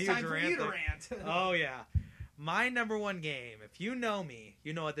 exactly. It's time for you to rant. Oh yeah, my number one game. If you know me,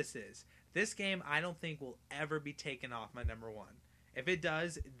 you know what this is. This game I don't think will ever be taken off my number one. If it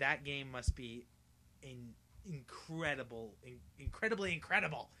does, that game must be incredibly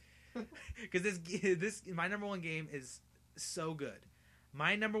incredible. Because this my number one game is so good.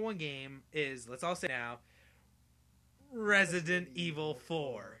 My number one game is, let's all say now, Resident Evil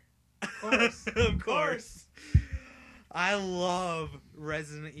 4. Of course. I love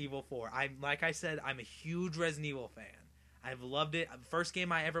Resident Evil 4. Like I said, I'm a huge Resident Evil fan. I've loved it. The first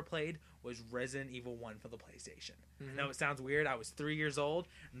game I ever played was Resident Evil 1 for the PlayStation. I know it sounds weird. I was 3 years old,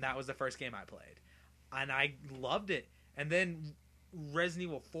 and that was the first game I played. And I loved it. And then Resident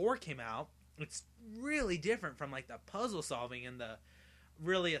Evil 4 came out. It's really different from like the puzzle solving and the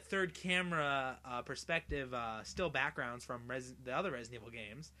really a third camera perspective still backgrounds from the other Resident Evil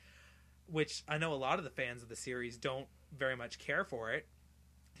games, which I know a lot of the fans of the series don't very much care for it,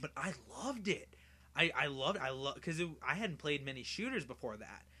 but I loved it. I loved because I hadn't played many shooters before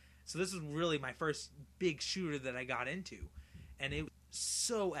that, so this was really my first big shooter that I got into, and it was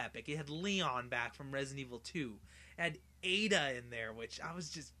so epic. It had Leon back from Resident Evil 2, it had Ada in there, which I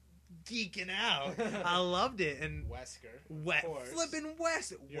was just geeking out. I loved it. And Wesker, flipping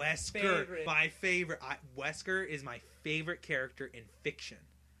Wesker, my favorite. Wesker is my favorite character in fiction.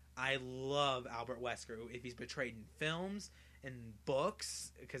 I love Albert Wesker. If he's portrayed in films and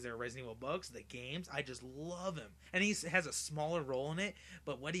books, because they're Resident Evil books, the games, I just love him. And he has a smaller role in it,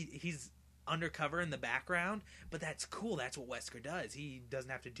 but he's undercover in the background. But that's cool. That's what Wesker does. He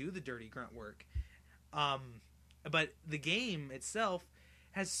doesn't have to do the dirty grunt work. But the game itself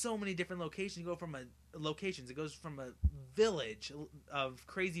has so many different locations. It goes from a village of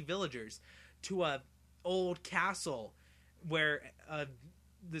crazy villagers to a old castle where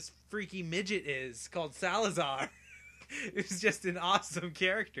this freaky midget is called Salazar. It's just an awesome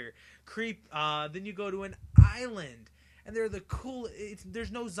character. Then you go to an island, and they're the cool.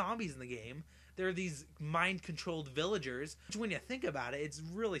 There's no zombies in the game. There are these mind-controlled villagers. Which, when you think about it, it's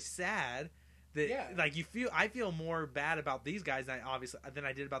really sad. Like I feel more bad about these guys than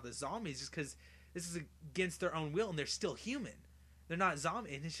I did about the zombies, just because this is against their own will and they're still human. They're not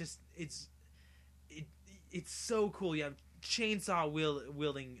zombie, and it's so cool. You have chainsaw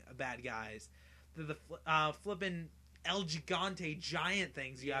wielding bad guys, the flipping El Gigante giant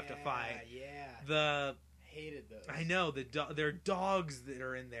things you have to fight. Yeah, hated those. I know there are dogs that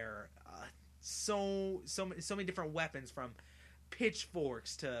are in there. So many different weapons, from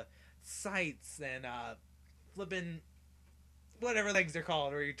pitchforks to sights and flipping whatever things they're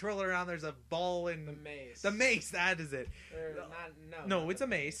called, where you twirl around. There's a ball and the mace. That is it. It's a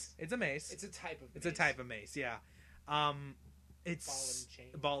mace. It's a mace. It's a type of mace. It's a type of mace. Yeah. It's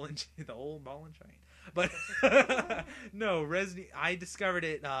ball and chain. The old ball and chain. But no, I discovered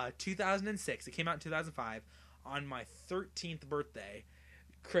it 2006. It came out in 2005 on my 13th birthday.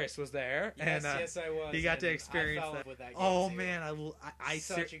 Chris was there, and yes, I was. He got to experience that. With that game oh too. Man,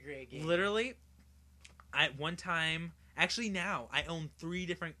 such a great game. Literally, at one time, actually now, I own 3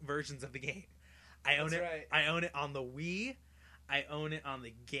 different versions of the game. I own it on the Wii, I own it on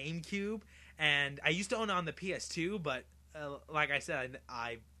the GameCube, and I used to own it on the PS2, but like I said,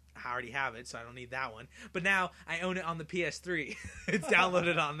 I already have it, so I don't need that one. But now I own it on the PS3. It's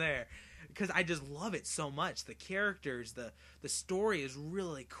downloaded on there. Because I just love it so much. The characters, the story is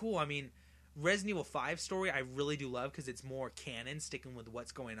really cool. I mean, Resident Evil 5 story I really do love because it's more canon, sticking with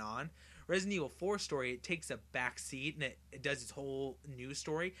what's going on. Resident Evil 4 story, it takes a back seat and it does its whole new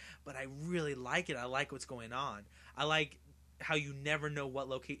story, but I really like it. I like what's going on. I like how you never know what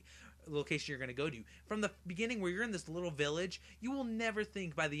location you're going to go to. From the beginning where you're in this little village, you will never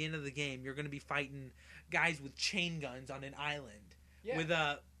think by the end of the game you're going to be fighting guys with chain guns on an island. Yeah.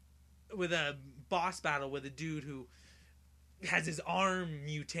 With a boss battle with a dude who has his arm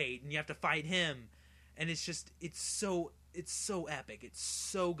mutate and you have to fight him, and it's so epic. It's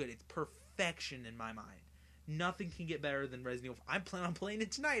so good. It's perfection in my mind. Nothing can get better than Resident Evil. I'm planning on playing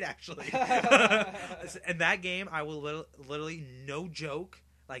it tonight, actually. And that game, I will literally, no joke,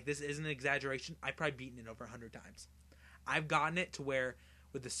 like this isn't an exaggeration, I've probably beaten it over 100 times. I've gotten it to where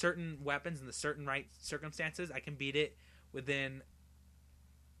with the certain weapons and the certain right circumstances, I can beat it within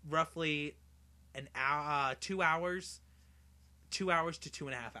roughly an hour, 2 hours. 2 hours to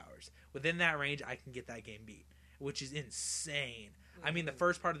 2.5 hours. Within that range, I can get that game beat, which is insane. I mean, the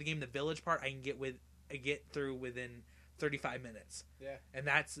first part of the game, the village part, I can get through within 35 minutes. Yeah. And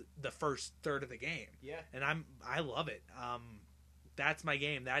that's the first third of the game. Yeah. And I love it. That's my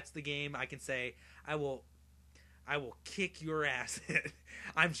game. That's the game I can say I will kick your ass in.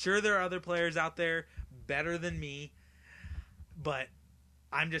 I'm sure there are other players out there better than me, but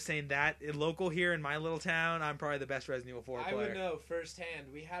I'm just saying that local here in my little town, I'm probably the best Resident Evil 4 player. I would know firsthand.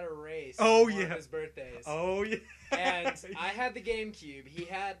 We had a race on his birthdays. Oh, yeah. And I had the GameCube. He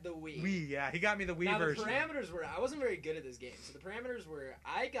had the Wii. He got me the Wii now, version. The parameters were, I wasn't very good at this game. So the parameters were,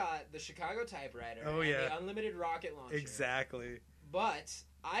 I got the Chicago typewriter and the unlimited rocket launcher. Exactly. But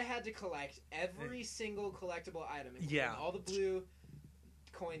I had to collect every single collectible item. Including all the blue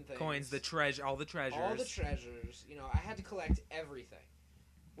coin things. Coins, all the treasures. All the treasures. You know, I had to collect everything.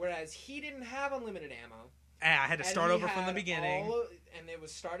 Whereas he didn't have unlimited ammo. I had to start over from the beginning. And it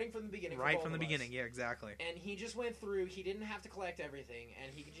was starting from the beginning. Right from the beginning, yeah, exactly. And he just went through. He didn't have to collect everything,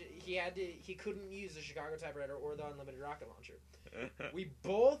 and he couldn't use the Chicago typewriter or the unlimited rocket launcher. We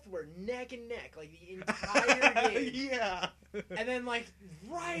both were neck and neck, like the entire game. Yeah. And then, like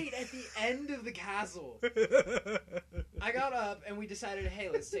right at the end of the castle, I got up and we decided, hey,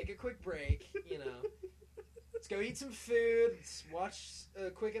 let's take a quick break. You know. Let's go eat some food. Let's watch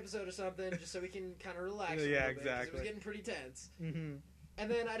a quick episode or something, just so we can kind of relax. Yeah, a little bit, exactly. It was getting pretty tense. Mm-hmm. And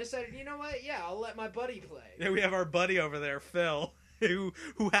then I decided, you know what? Yeah, I'll let my buddy play. Yeah, we have our buddy over there, Phil, who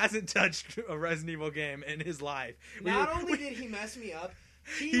hasn't touched a Resident Evil game in his life. Not only did he mess me up,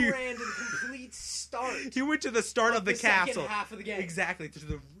 he ran to the complete start. He went to the start of the castle. Second half of the game. Exactly, to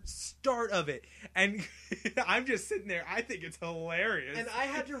the start of it. And I'm just sitting there. I think it's hilarious. And I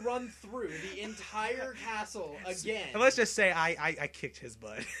had to run through the entire castle again. And let's just say I kicked his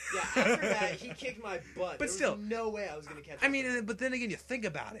butt. Yeah, after that, he kicked my butt. But there was no way I was going to catch him. I mean, but then again, you think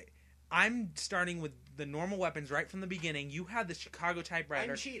about it. I'm starting with the normal weapons right from the beginning. You have the Chicago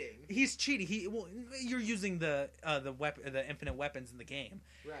typewriter. I'm cheating. He's cheating. You're using the infinite weapons in the game.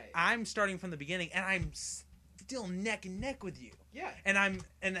 Right. I'm starting from the beginning, and I'm still neck and neck with you. Yeah. And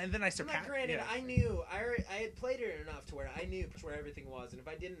then I surpassed. Granted, I knew I had played it enough to where I knew where everything was, and if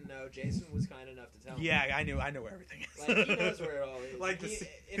I didn't know, Jason was kind enough to tell me. Yeah, I know where everything is. Like he knows where it all is. Like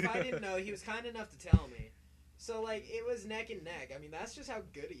if I didn't know, he was kind enough to tell me. So, like, it was neck and neck. I mean, that's just how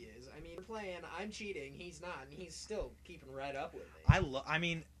good he is. I mean, we're playing, I'm cheating, he's not, and he's still keeping right up with me. I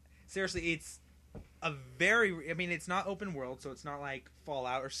mean, seriously, it's it's not open world, so it's not like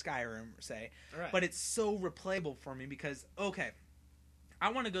Fallout or Skyrim, say. Right. But it's so replayable for me because, okay,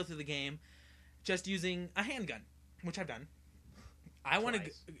 I want to go through the game just using a handgun, which I've done.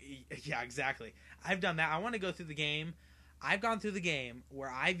 Yeah, exactly. I've done that. I want to go through the game. I've gone through the game where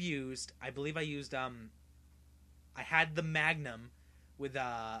I believe I used, I had the Magnum with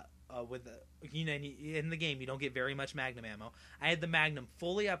you know, in the game you don't get very much Magnum ammo. I had the Magnum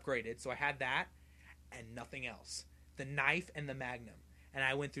fully upgraded, so I had that and nothing else. The knife and the Magnum, and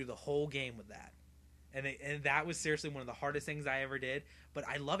I went through the whole game with that. And that was seriously one of the hardest things I ever did. But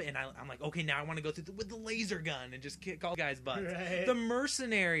I love it, and I'm like, okay, now I want to go through with the laser gun and just kick all guys' butts. Right. The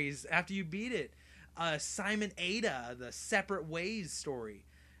mercenaries after you beat it. Simon Ada, the Separate Ways story.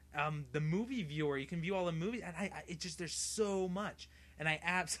 The movie viewer, you can view all the movies, and there's so much, and I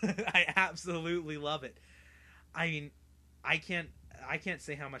absolutely love it. I mean, I can't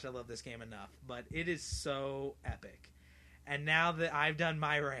say how much I love this game enough, but it is so epic. And now that I've done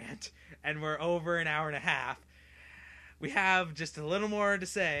my rant, and we're over an hour and a half, we have just a little more to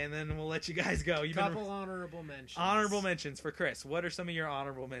say, and then we'll let you guys go. Honorable mentions. Honorable mentions for Chris. What are some of your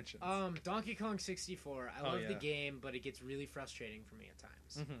honorable mentions? Donkey Kong 64. I love the game, but it gets really frustrating for me at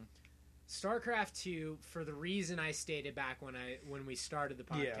times. Mm-hmm. StarCraft 2, for the reason I stated back when we started the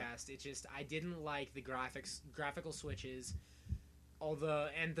podcast, it just, I didn't like the graphical switches,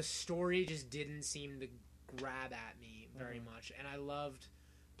 and the story just didn't seem to grab at me very much, and I loved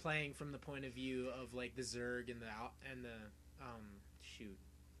playing from the point of view of like the Zerg and the shoot,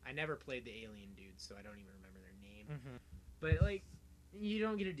 I never played the alien dudes, so I don't even remember their name, but like, you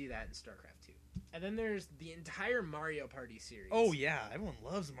don't get to do that in StarCraft 2. And then there's the entire Mario Party series. Oh yeah, everyone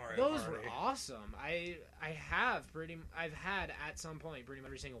loves Mario Party. Those were awesome. I've had at some point pretty much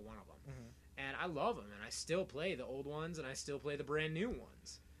every single one of them, and I love them. And I still play the old ones, and I still play the brand new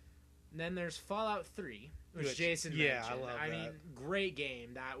ones. And then there's Fallout 3, which Jason mentioned. I love that. I mean, great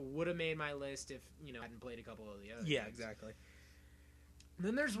game that would have made my list if I hadn't played a couple of the other. Yeah, games. exactly. And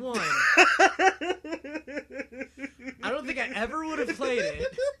then there's one. I don't think I ever would have played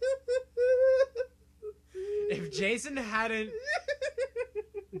it if Jason hadn't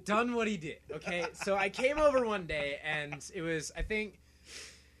done what he did. Okay, so I came over one day, and it was, I think,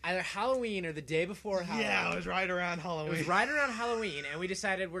 either Halloween or the day before Halloween. Yeah, it was right around Halloween. It was right around Halloween, and we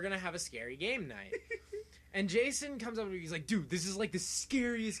decided we're going to have a scary game night. And Jason comes up to me, he's like, dude, this is like the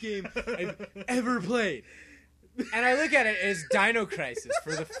scariest game I've ever played. And I look at it as Dino Crisis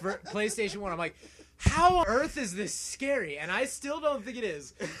for the PlayStation 1. I'm like, how on earth is this scary? And I still don't think it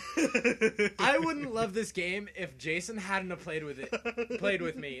is. I wouldn't love this game if Jason hadn't have played with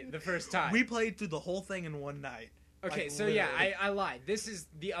me the first time. We played through the whole thing in one night. Okay, so literally. Yeah, I lied. This is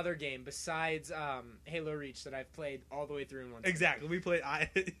the other game besides Halo Reach that I've played all the way through in one. Exactly. We played. I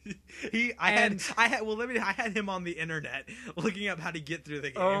had him on the internet looking up how to get through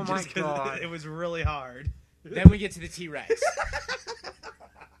the game. Oh my god, it was really hard. Then we get to the T-Rex.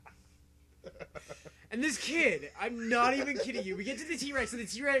 And this kid, I'm not even kidding you, we get to the T-Rex, and the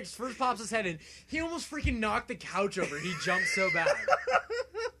T-Rex first pops his head in. He almost freaking knocked the couch over. He jumped so bad.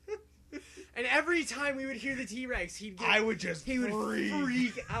 And every time we would hear the T-Rex, he would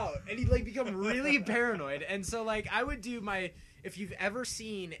freak out. And he'd like become really paranoid. And so like I would do if you've ever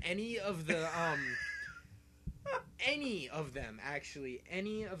seen any of the any of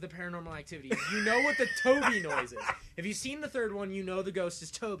the Paranormal Activities, you know what the Toby noise is. If you've seen the third one, you know the ghost is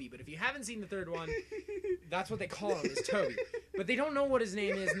Toby. But if you haven't seen the third one, that's what they call him, is Toby. But they don't know what his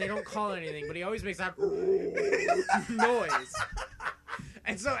name is, and they don't call it anything, but he always makes that noise.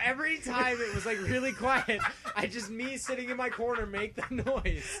 And so every time it was like really quiet, me sitting in my corner make the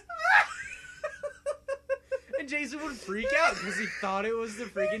noise. And Jason would freak out because he thought it was the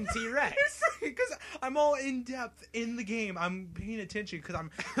freaking T-Rex. Because I'm all in depth in the game. I'm paying attention because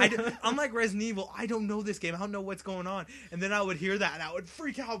unlike Resident Evil, I don't know this game. I don't know what's going on. And then I would hear that and I would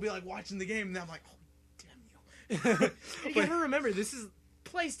freak out. I'd be like watching the game and then I'm like, oh, damn you. You gotta remember, this is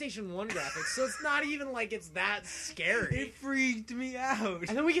PlayStation 1 graphics, so it's not even like it's that scary. It freaked me out.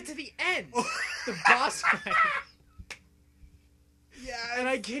 And then we get to the end. The boss fight. Yeah, and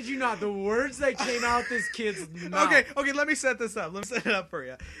I kid you not, the words that came out this kid's mouth. Okay, let me set this up. Let me set it up for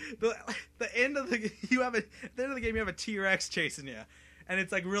you. The end of the game, you have a T-Rex chasing you, and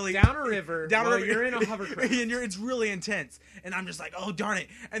it's like really down a river. You're in a hovercraft, and it's really intense. And I'm just like, oh darn it!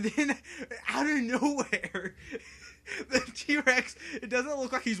 And then out of nowhere, the T-Rex, it doesn't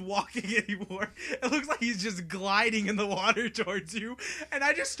look like he's walking anymore. It looks like he's just gliding in the water towards you. And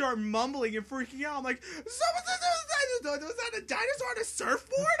I just start mumbling and freaking out. I'm like, was that a dinosaur on a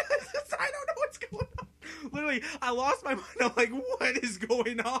surfboard? I don't know what's going on. Literally, I lost my mind. I'm like, what is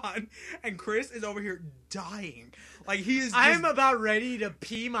going on? And Chris is over here dying. Like, he is just, I'm about ready to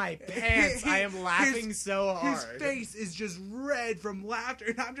pee my pants. I am laughing so hard. His face is just red from laughter.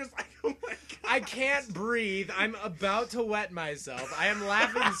 And I'm just like, oh my God. I can't breathe. I'm about to wet myself. I am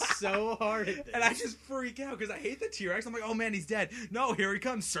laughing so hard at this. And I just freak out because I hate the T-Rex. I'm like, oh man, he's dead. No, here he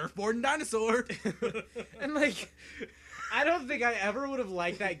comes, surfboard and dinosaur. And like, I don't think I ever would have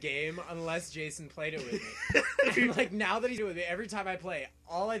liked that game unless Jason played it with me. And like, now that he's with me, every time I play,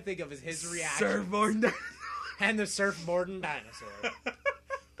 all I think of is his reaction. Surfboard and dinosaur. And the surfboard and dinosaur.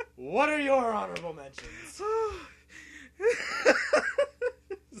 What are your honorable mentions?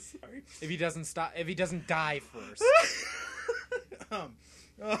 Sorry. If he doesn't die first.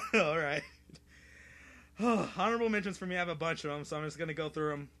 All right. Honorable mentions for me. I have a bunch of them, so I'm just gonna go through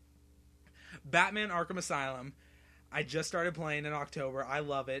them. Batman: Arkham Asylum. I just started playing in October. I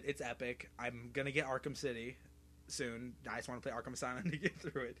love it. It's epic. I'm gonna get Arkham City soon. I just want to play Arkham Asylum to get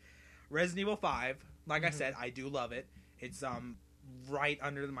through it. Resident Evil 5. Like I said, I do love it. It's right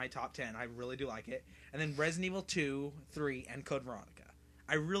under my top 10. I really do like it. And then Resident Evil 2, 3, and Code Veronica.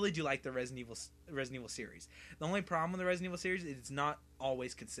 I really do like the Resident Evil series. The only problem with the Resident Evil series is it's not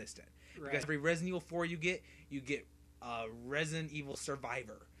always consistent. Right. Because every Resident Evil 4 you get Resident Evil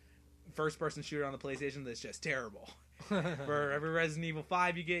Survivor. first-person shooter on the PlayStation that's just terrible. For every Resident Evil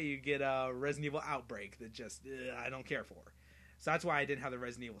 5 you get a Resident Evil Outbreak that just I don't care for. So that's why I didn't have the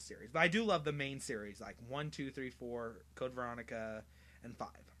Resident Evil series. But I do love the main series, like 1, 2, 3, 4, Code Veronica, and 5.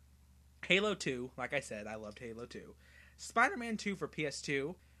 Halo 2, like I said, I loved Halo 2. Spider-Man 2 for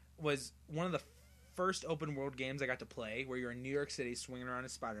PS2 was one of the first open-world games I got to play, where you're in New York City swinging around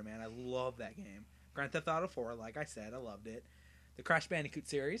as Spider-Man. I love that game. Grand Theft Auto 4, like I said, I loved it. The Crash Bandicoot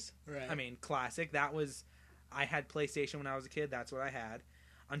series, Right. I mean, classic. That was... I had PlayStation when I was a kid. That's what I had.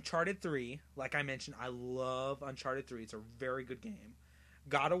 Uncharted 3, like I mentioned, I love Uncharted 3. It's a very good game.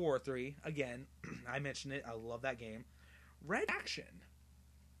 God of War 3, again, I mentioned it. I love that game. Red Action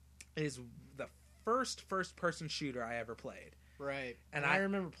is the first-person shooter I ever played. Right. And I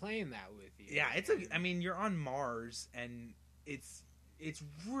remember playing that with you. Yeah, I mean, you're on Mars, and it's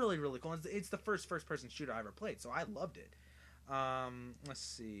really, really cool. It's the first-person shooter I ever played, so I loved it. Let's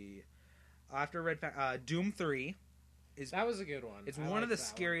see. After Doom 3 that was a good one. It's one of the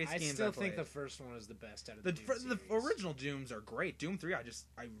scariest games I still played. think the first one is the best out of the Doom The series. original Dooms are great. Doom 3 I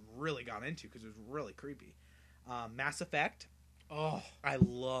really got into because it was really creepy. Mass Effect. Oh, I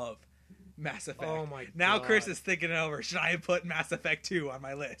love Mass Effect. Oh my god. Now Chris is thinking it over. Should I have put Mass Effect 2 on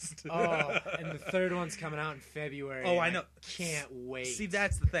my list? Oh, and the third one's coming out in February. Oh, I know. Can't wait. See,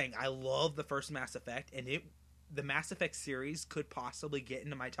 that's the thing. I love the first Mass Effect, and the Mass Effect series could possibly get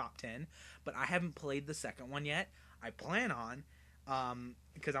into my top 10, but I haven't played the second one yet. I plan on,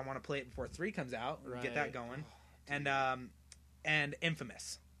 because I want to play it before 3 comes out, Right. get that going. And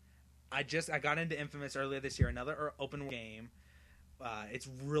Infamous. I got into Infamous earlier this year, another open game. It's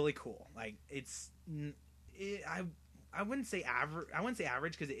really cool. Like, I wouldn't say average. I wouldn't say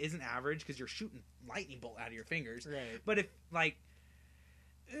average because it isn't average because you're shooting lightning bolt out of your fingers. Right. But if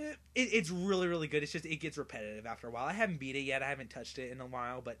it's really, really good. It's just it gets repetitive after a while. I haven't beat it yet. I haven't touched it in a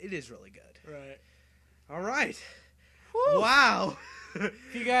while, but it is really good. Right. All right. Woo! Wow.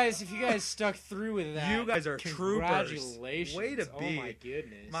 If you guys stuck through with that, You guys are troopers. Congratulations. Way to be. Oh my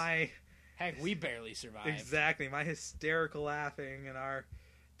goodness. Heck, we barely survived. Exactly. My hysterical laughing in our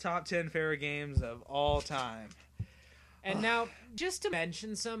top 10 favorite games of all time. And now, just to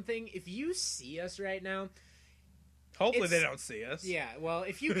mention something, if you see us right now, Hopefully they don't see us. yeah, well,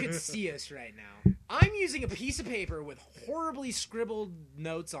 if you could see us right now, I'm using a piece of paper with horribly scribbled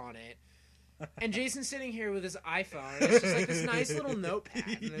notes on it, and Jason's sitting here with his iPhone, and it's just like this nice little notepad,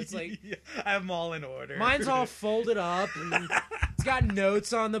 and it's like... Yeah, I have them all in order. Mine's all folded up, and it's got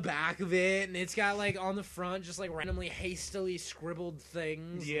notes on the back of it, and it's got, like, on the front, just, like, randomly hastily scribbled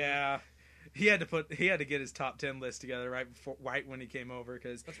things. Yeah. He had to get his top 10 list together right when he came over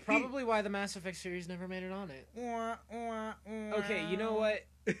because That's probably why the Mass Effect series never made it on it. Okay, you know what?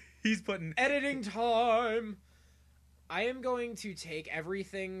 He's putting Editing time! I am going to take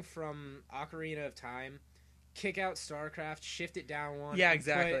everything from Ocarina of Time, kick out StarCraft, shift it down one. Yeah, and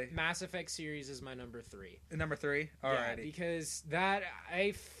exactly. put Mass Effect series is my number 3. number 3. Yeah, Alrighty. because that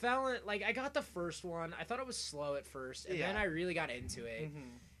I fell in, like, I got the first one. I thought it was slow at first, and then I really got into it. Mm-hmm.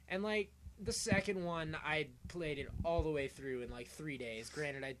 And like the second one, I played it all the way through in like 3 days.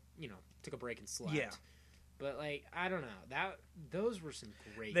 Granted, I took a break and slept. Yeah. But like I don't know, those were some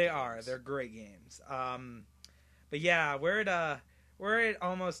great. They games. are. They're great games. But yeah, we're at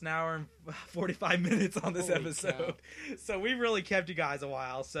almost an hour and 45 minutes on this Holy episode. So we really kept you guys a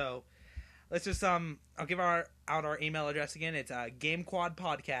while. So let's just I'll give out our email address again. It's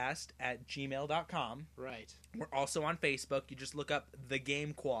gamequadpodcast@gmail.com. Right. We're also on Facebook. You just look up The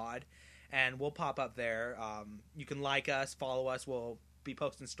Game Quad, and we'll pop up there. You can like us, follow us. We'll be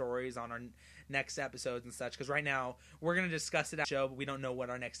posting stories on our next episodes and such. Because right now, we're going to discuss it at the show, but we don't know what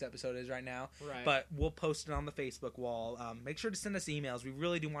our next episode is right now. Right. But we'll post it on the Facebook wall. Make sure to send us emails. We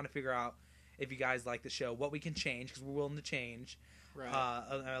really do want to figure out if you guys like the show, what we can change, because we're willing to change. Right.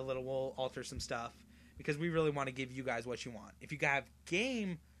 A little. We'll alter some stuff, because we really want to give you guys what you want. If you have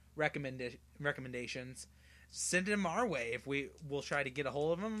game recommendations, send them our way. We'll try to get a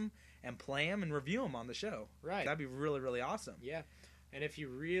hold of them and play them and review them on the show. Right. That'd be really, really awesome. Yeah. And if you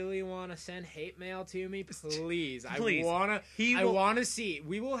really want to send hate mail to me, please. Please. I want to see.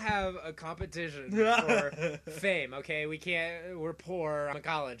 We will have a competition for fame, okay? We're poor. I'm a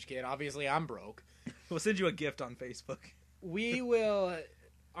college kid. Obviously, I'm broke. We'll send you a gift on Facebook. We will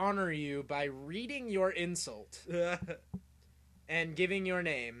honor you by reading your insult and giving your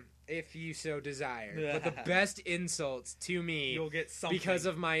name if you so desire. But the best insults to me, You'll get something. because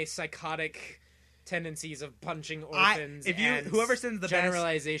of my psychotic tendencies of punching orphans whoever sends the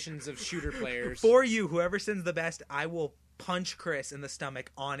generalizations of shooter players. For you, whoever sends the best, I will punch Chris in the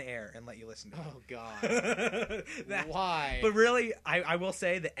stomach on air and let you listen to it. Oh God. Why? But really, I will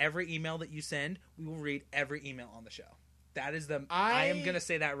say that every email that you send, we will read every email on the show. That is I am going to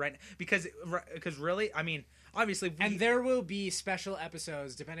say that right now. Because really, I mean, obviously... and there will be special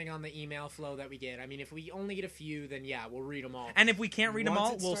episodes depending on the email flow that we get. I mean, if we only get a few, then yeah, we'll read them all. And if we can't read them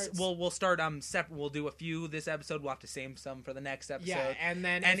all, Once we'll start separate. We'll do a few this episode. We'll have to save some for the next episode. Yeah, and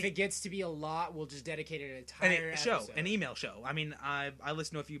then if it gets to be a lot, we'll just dedicate an entire episode. An email show. I mean, I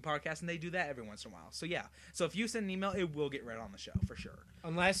listen to a few podcasts, and they do that every once in a while. So yeah. So if you send an email, it will get read on the show for sure.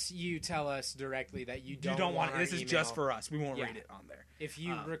 Unless you tell us directly that you don't want this is email. just for us. We won't read it on there. If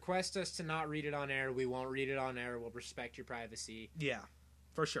you request us to not read it on air, we won't read it on air. We'll respect your privacy. Yeah,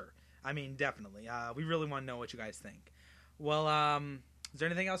 for sure. I mean, definitely. We really want to know what you guys think. Well, is there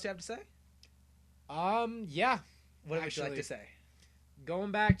anything else you have to say? Yeah. What would you like to say?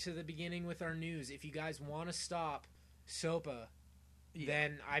 Going back to the beginning with our news, if you guys want to stop SOPA,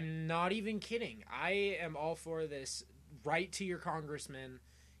 then I'm not even kidding. I am all for this. Write to your congressman.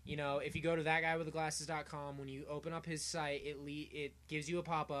 You know, if you go to thatguywiththeglasses.com, when you open up his site, it gives you a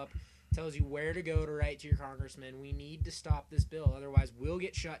pop-up, tells you where to go to write to your congressman. We need to stop this bill, otherwise we'll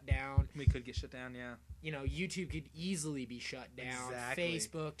get shut down. We could get shut down, yeah. You know, YouTube could easily be shut down. Exactly.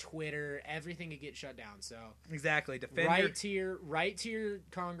 Facebook, Twitter, everything could get shut down. So exactly, write to your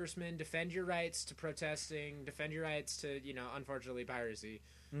congressman, defend your rights to protesting, defend your rights to, you know, unfortunately piracy,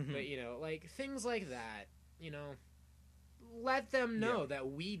 but you know, like things like that. You know. Let them know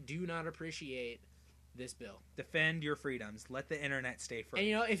that we do not appreciate this bill. Defend your freedoms. Let the internet stay free. And,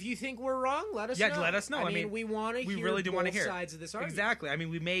 you know, if you think we're wrong, let us know. Yeah, let us know. I mean, we want to hear really do want to hear sides of this argument. Exactly. I mean,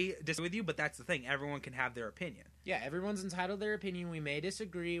 we may disagree with you, but that's the thing. Everyone can have their opinion. Yeah, everyone's entitled to their opinion. We may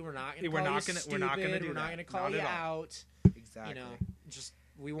disagree. We're not going to We're call not you gonna- stupid. we're not gonna do We're not that. going to call Not you at all. out. Exactly. You know, just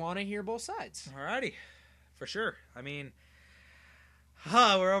we want to hear both sides. Alrighty. For sure. I mean...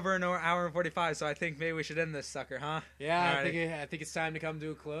 we're over an hour and 45, so I think maybe we should end this sucker, huh? Yeah, I think it's time to come to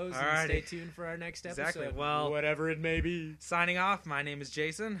a close. And stay tuned for our next episode. Exactly. Well, whatever it may be. Signing off, my name is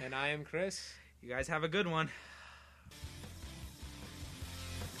Jason. And I am Chris. You guys have a good one.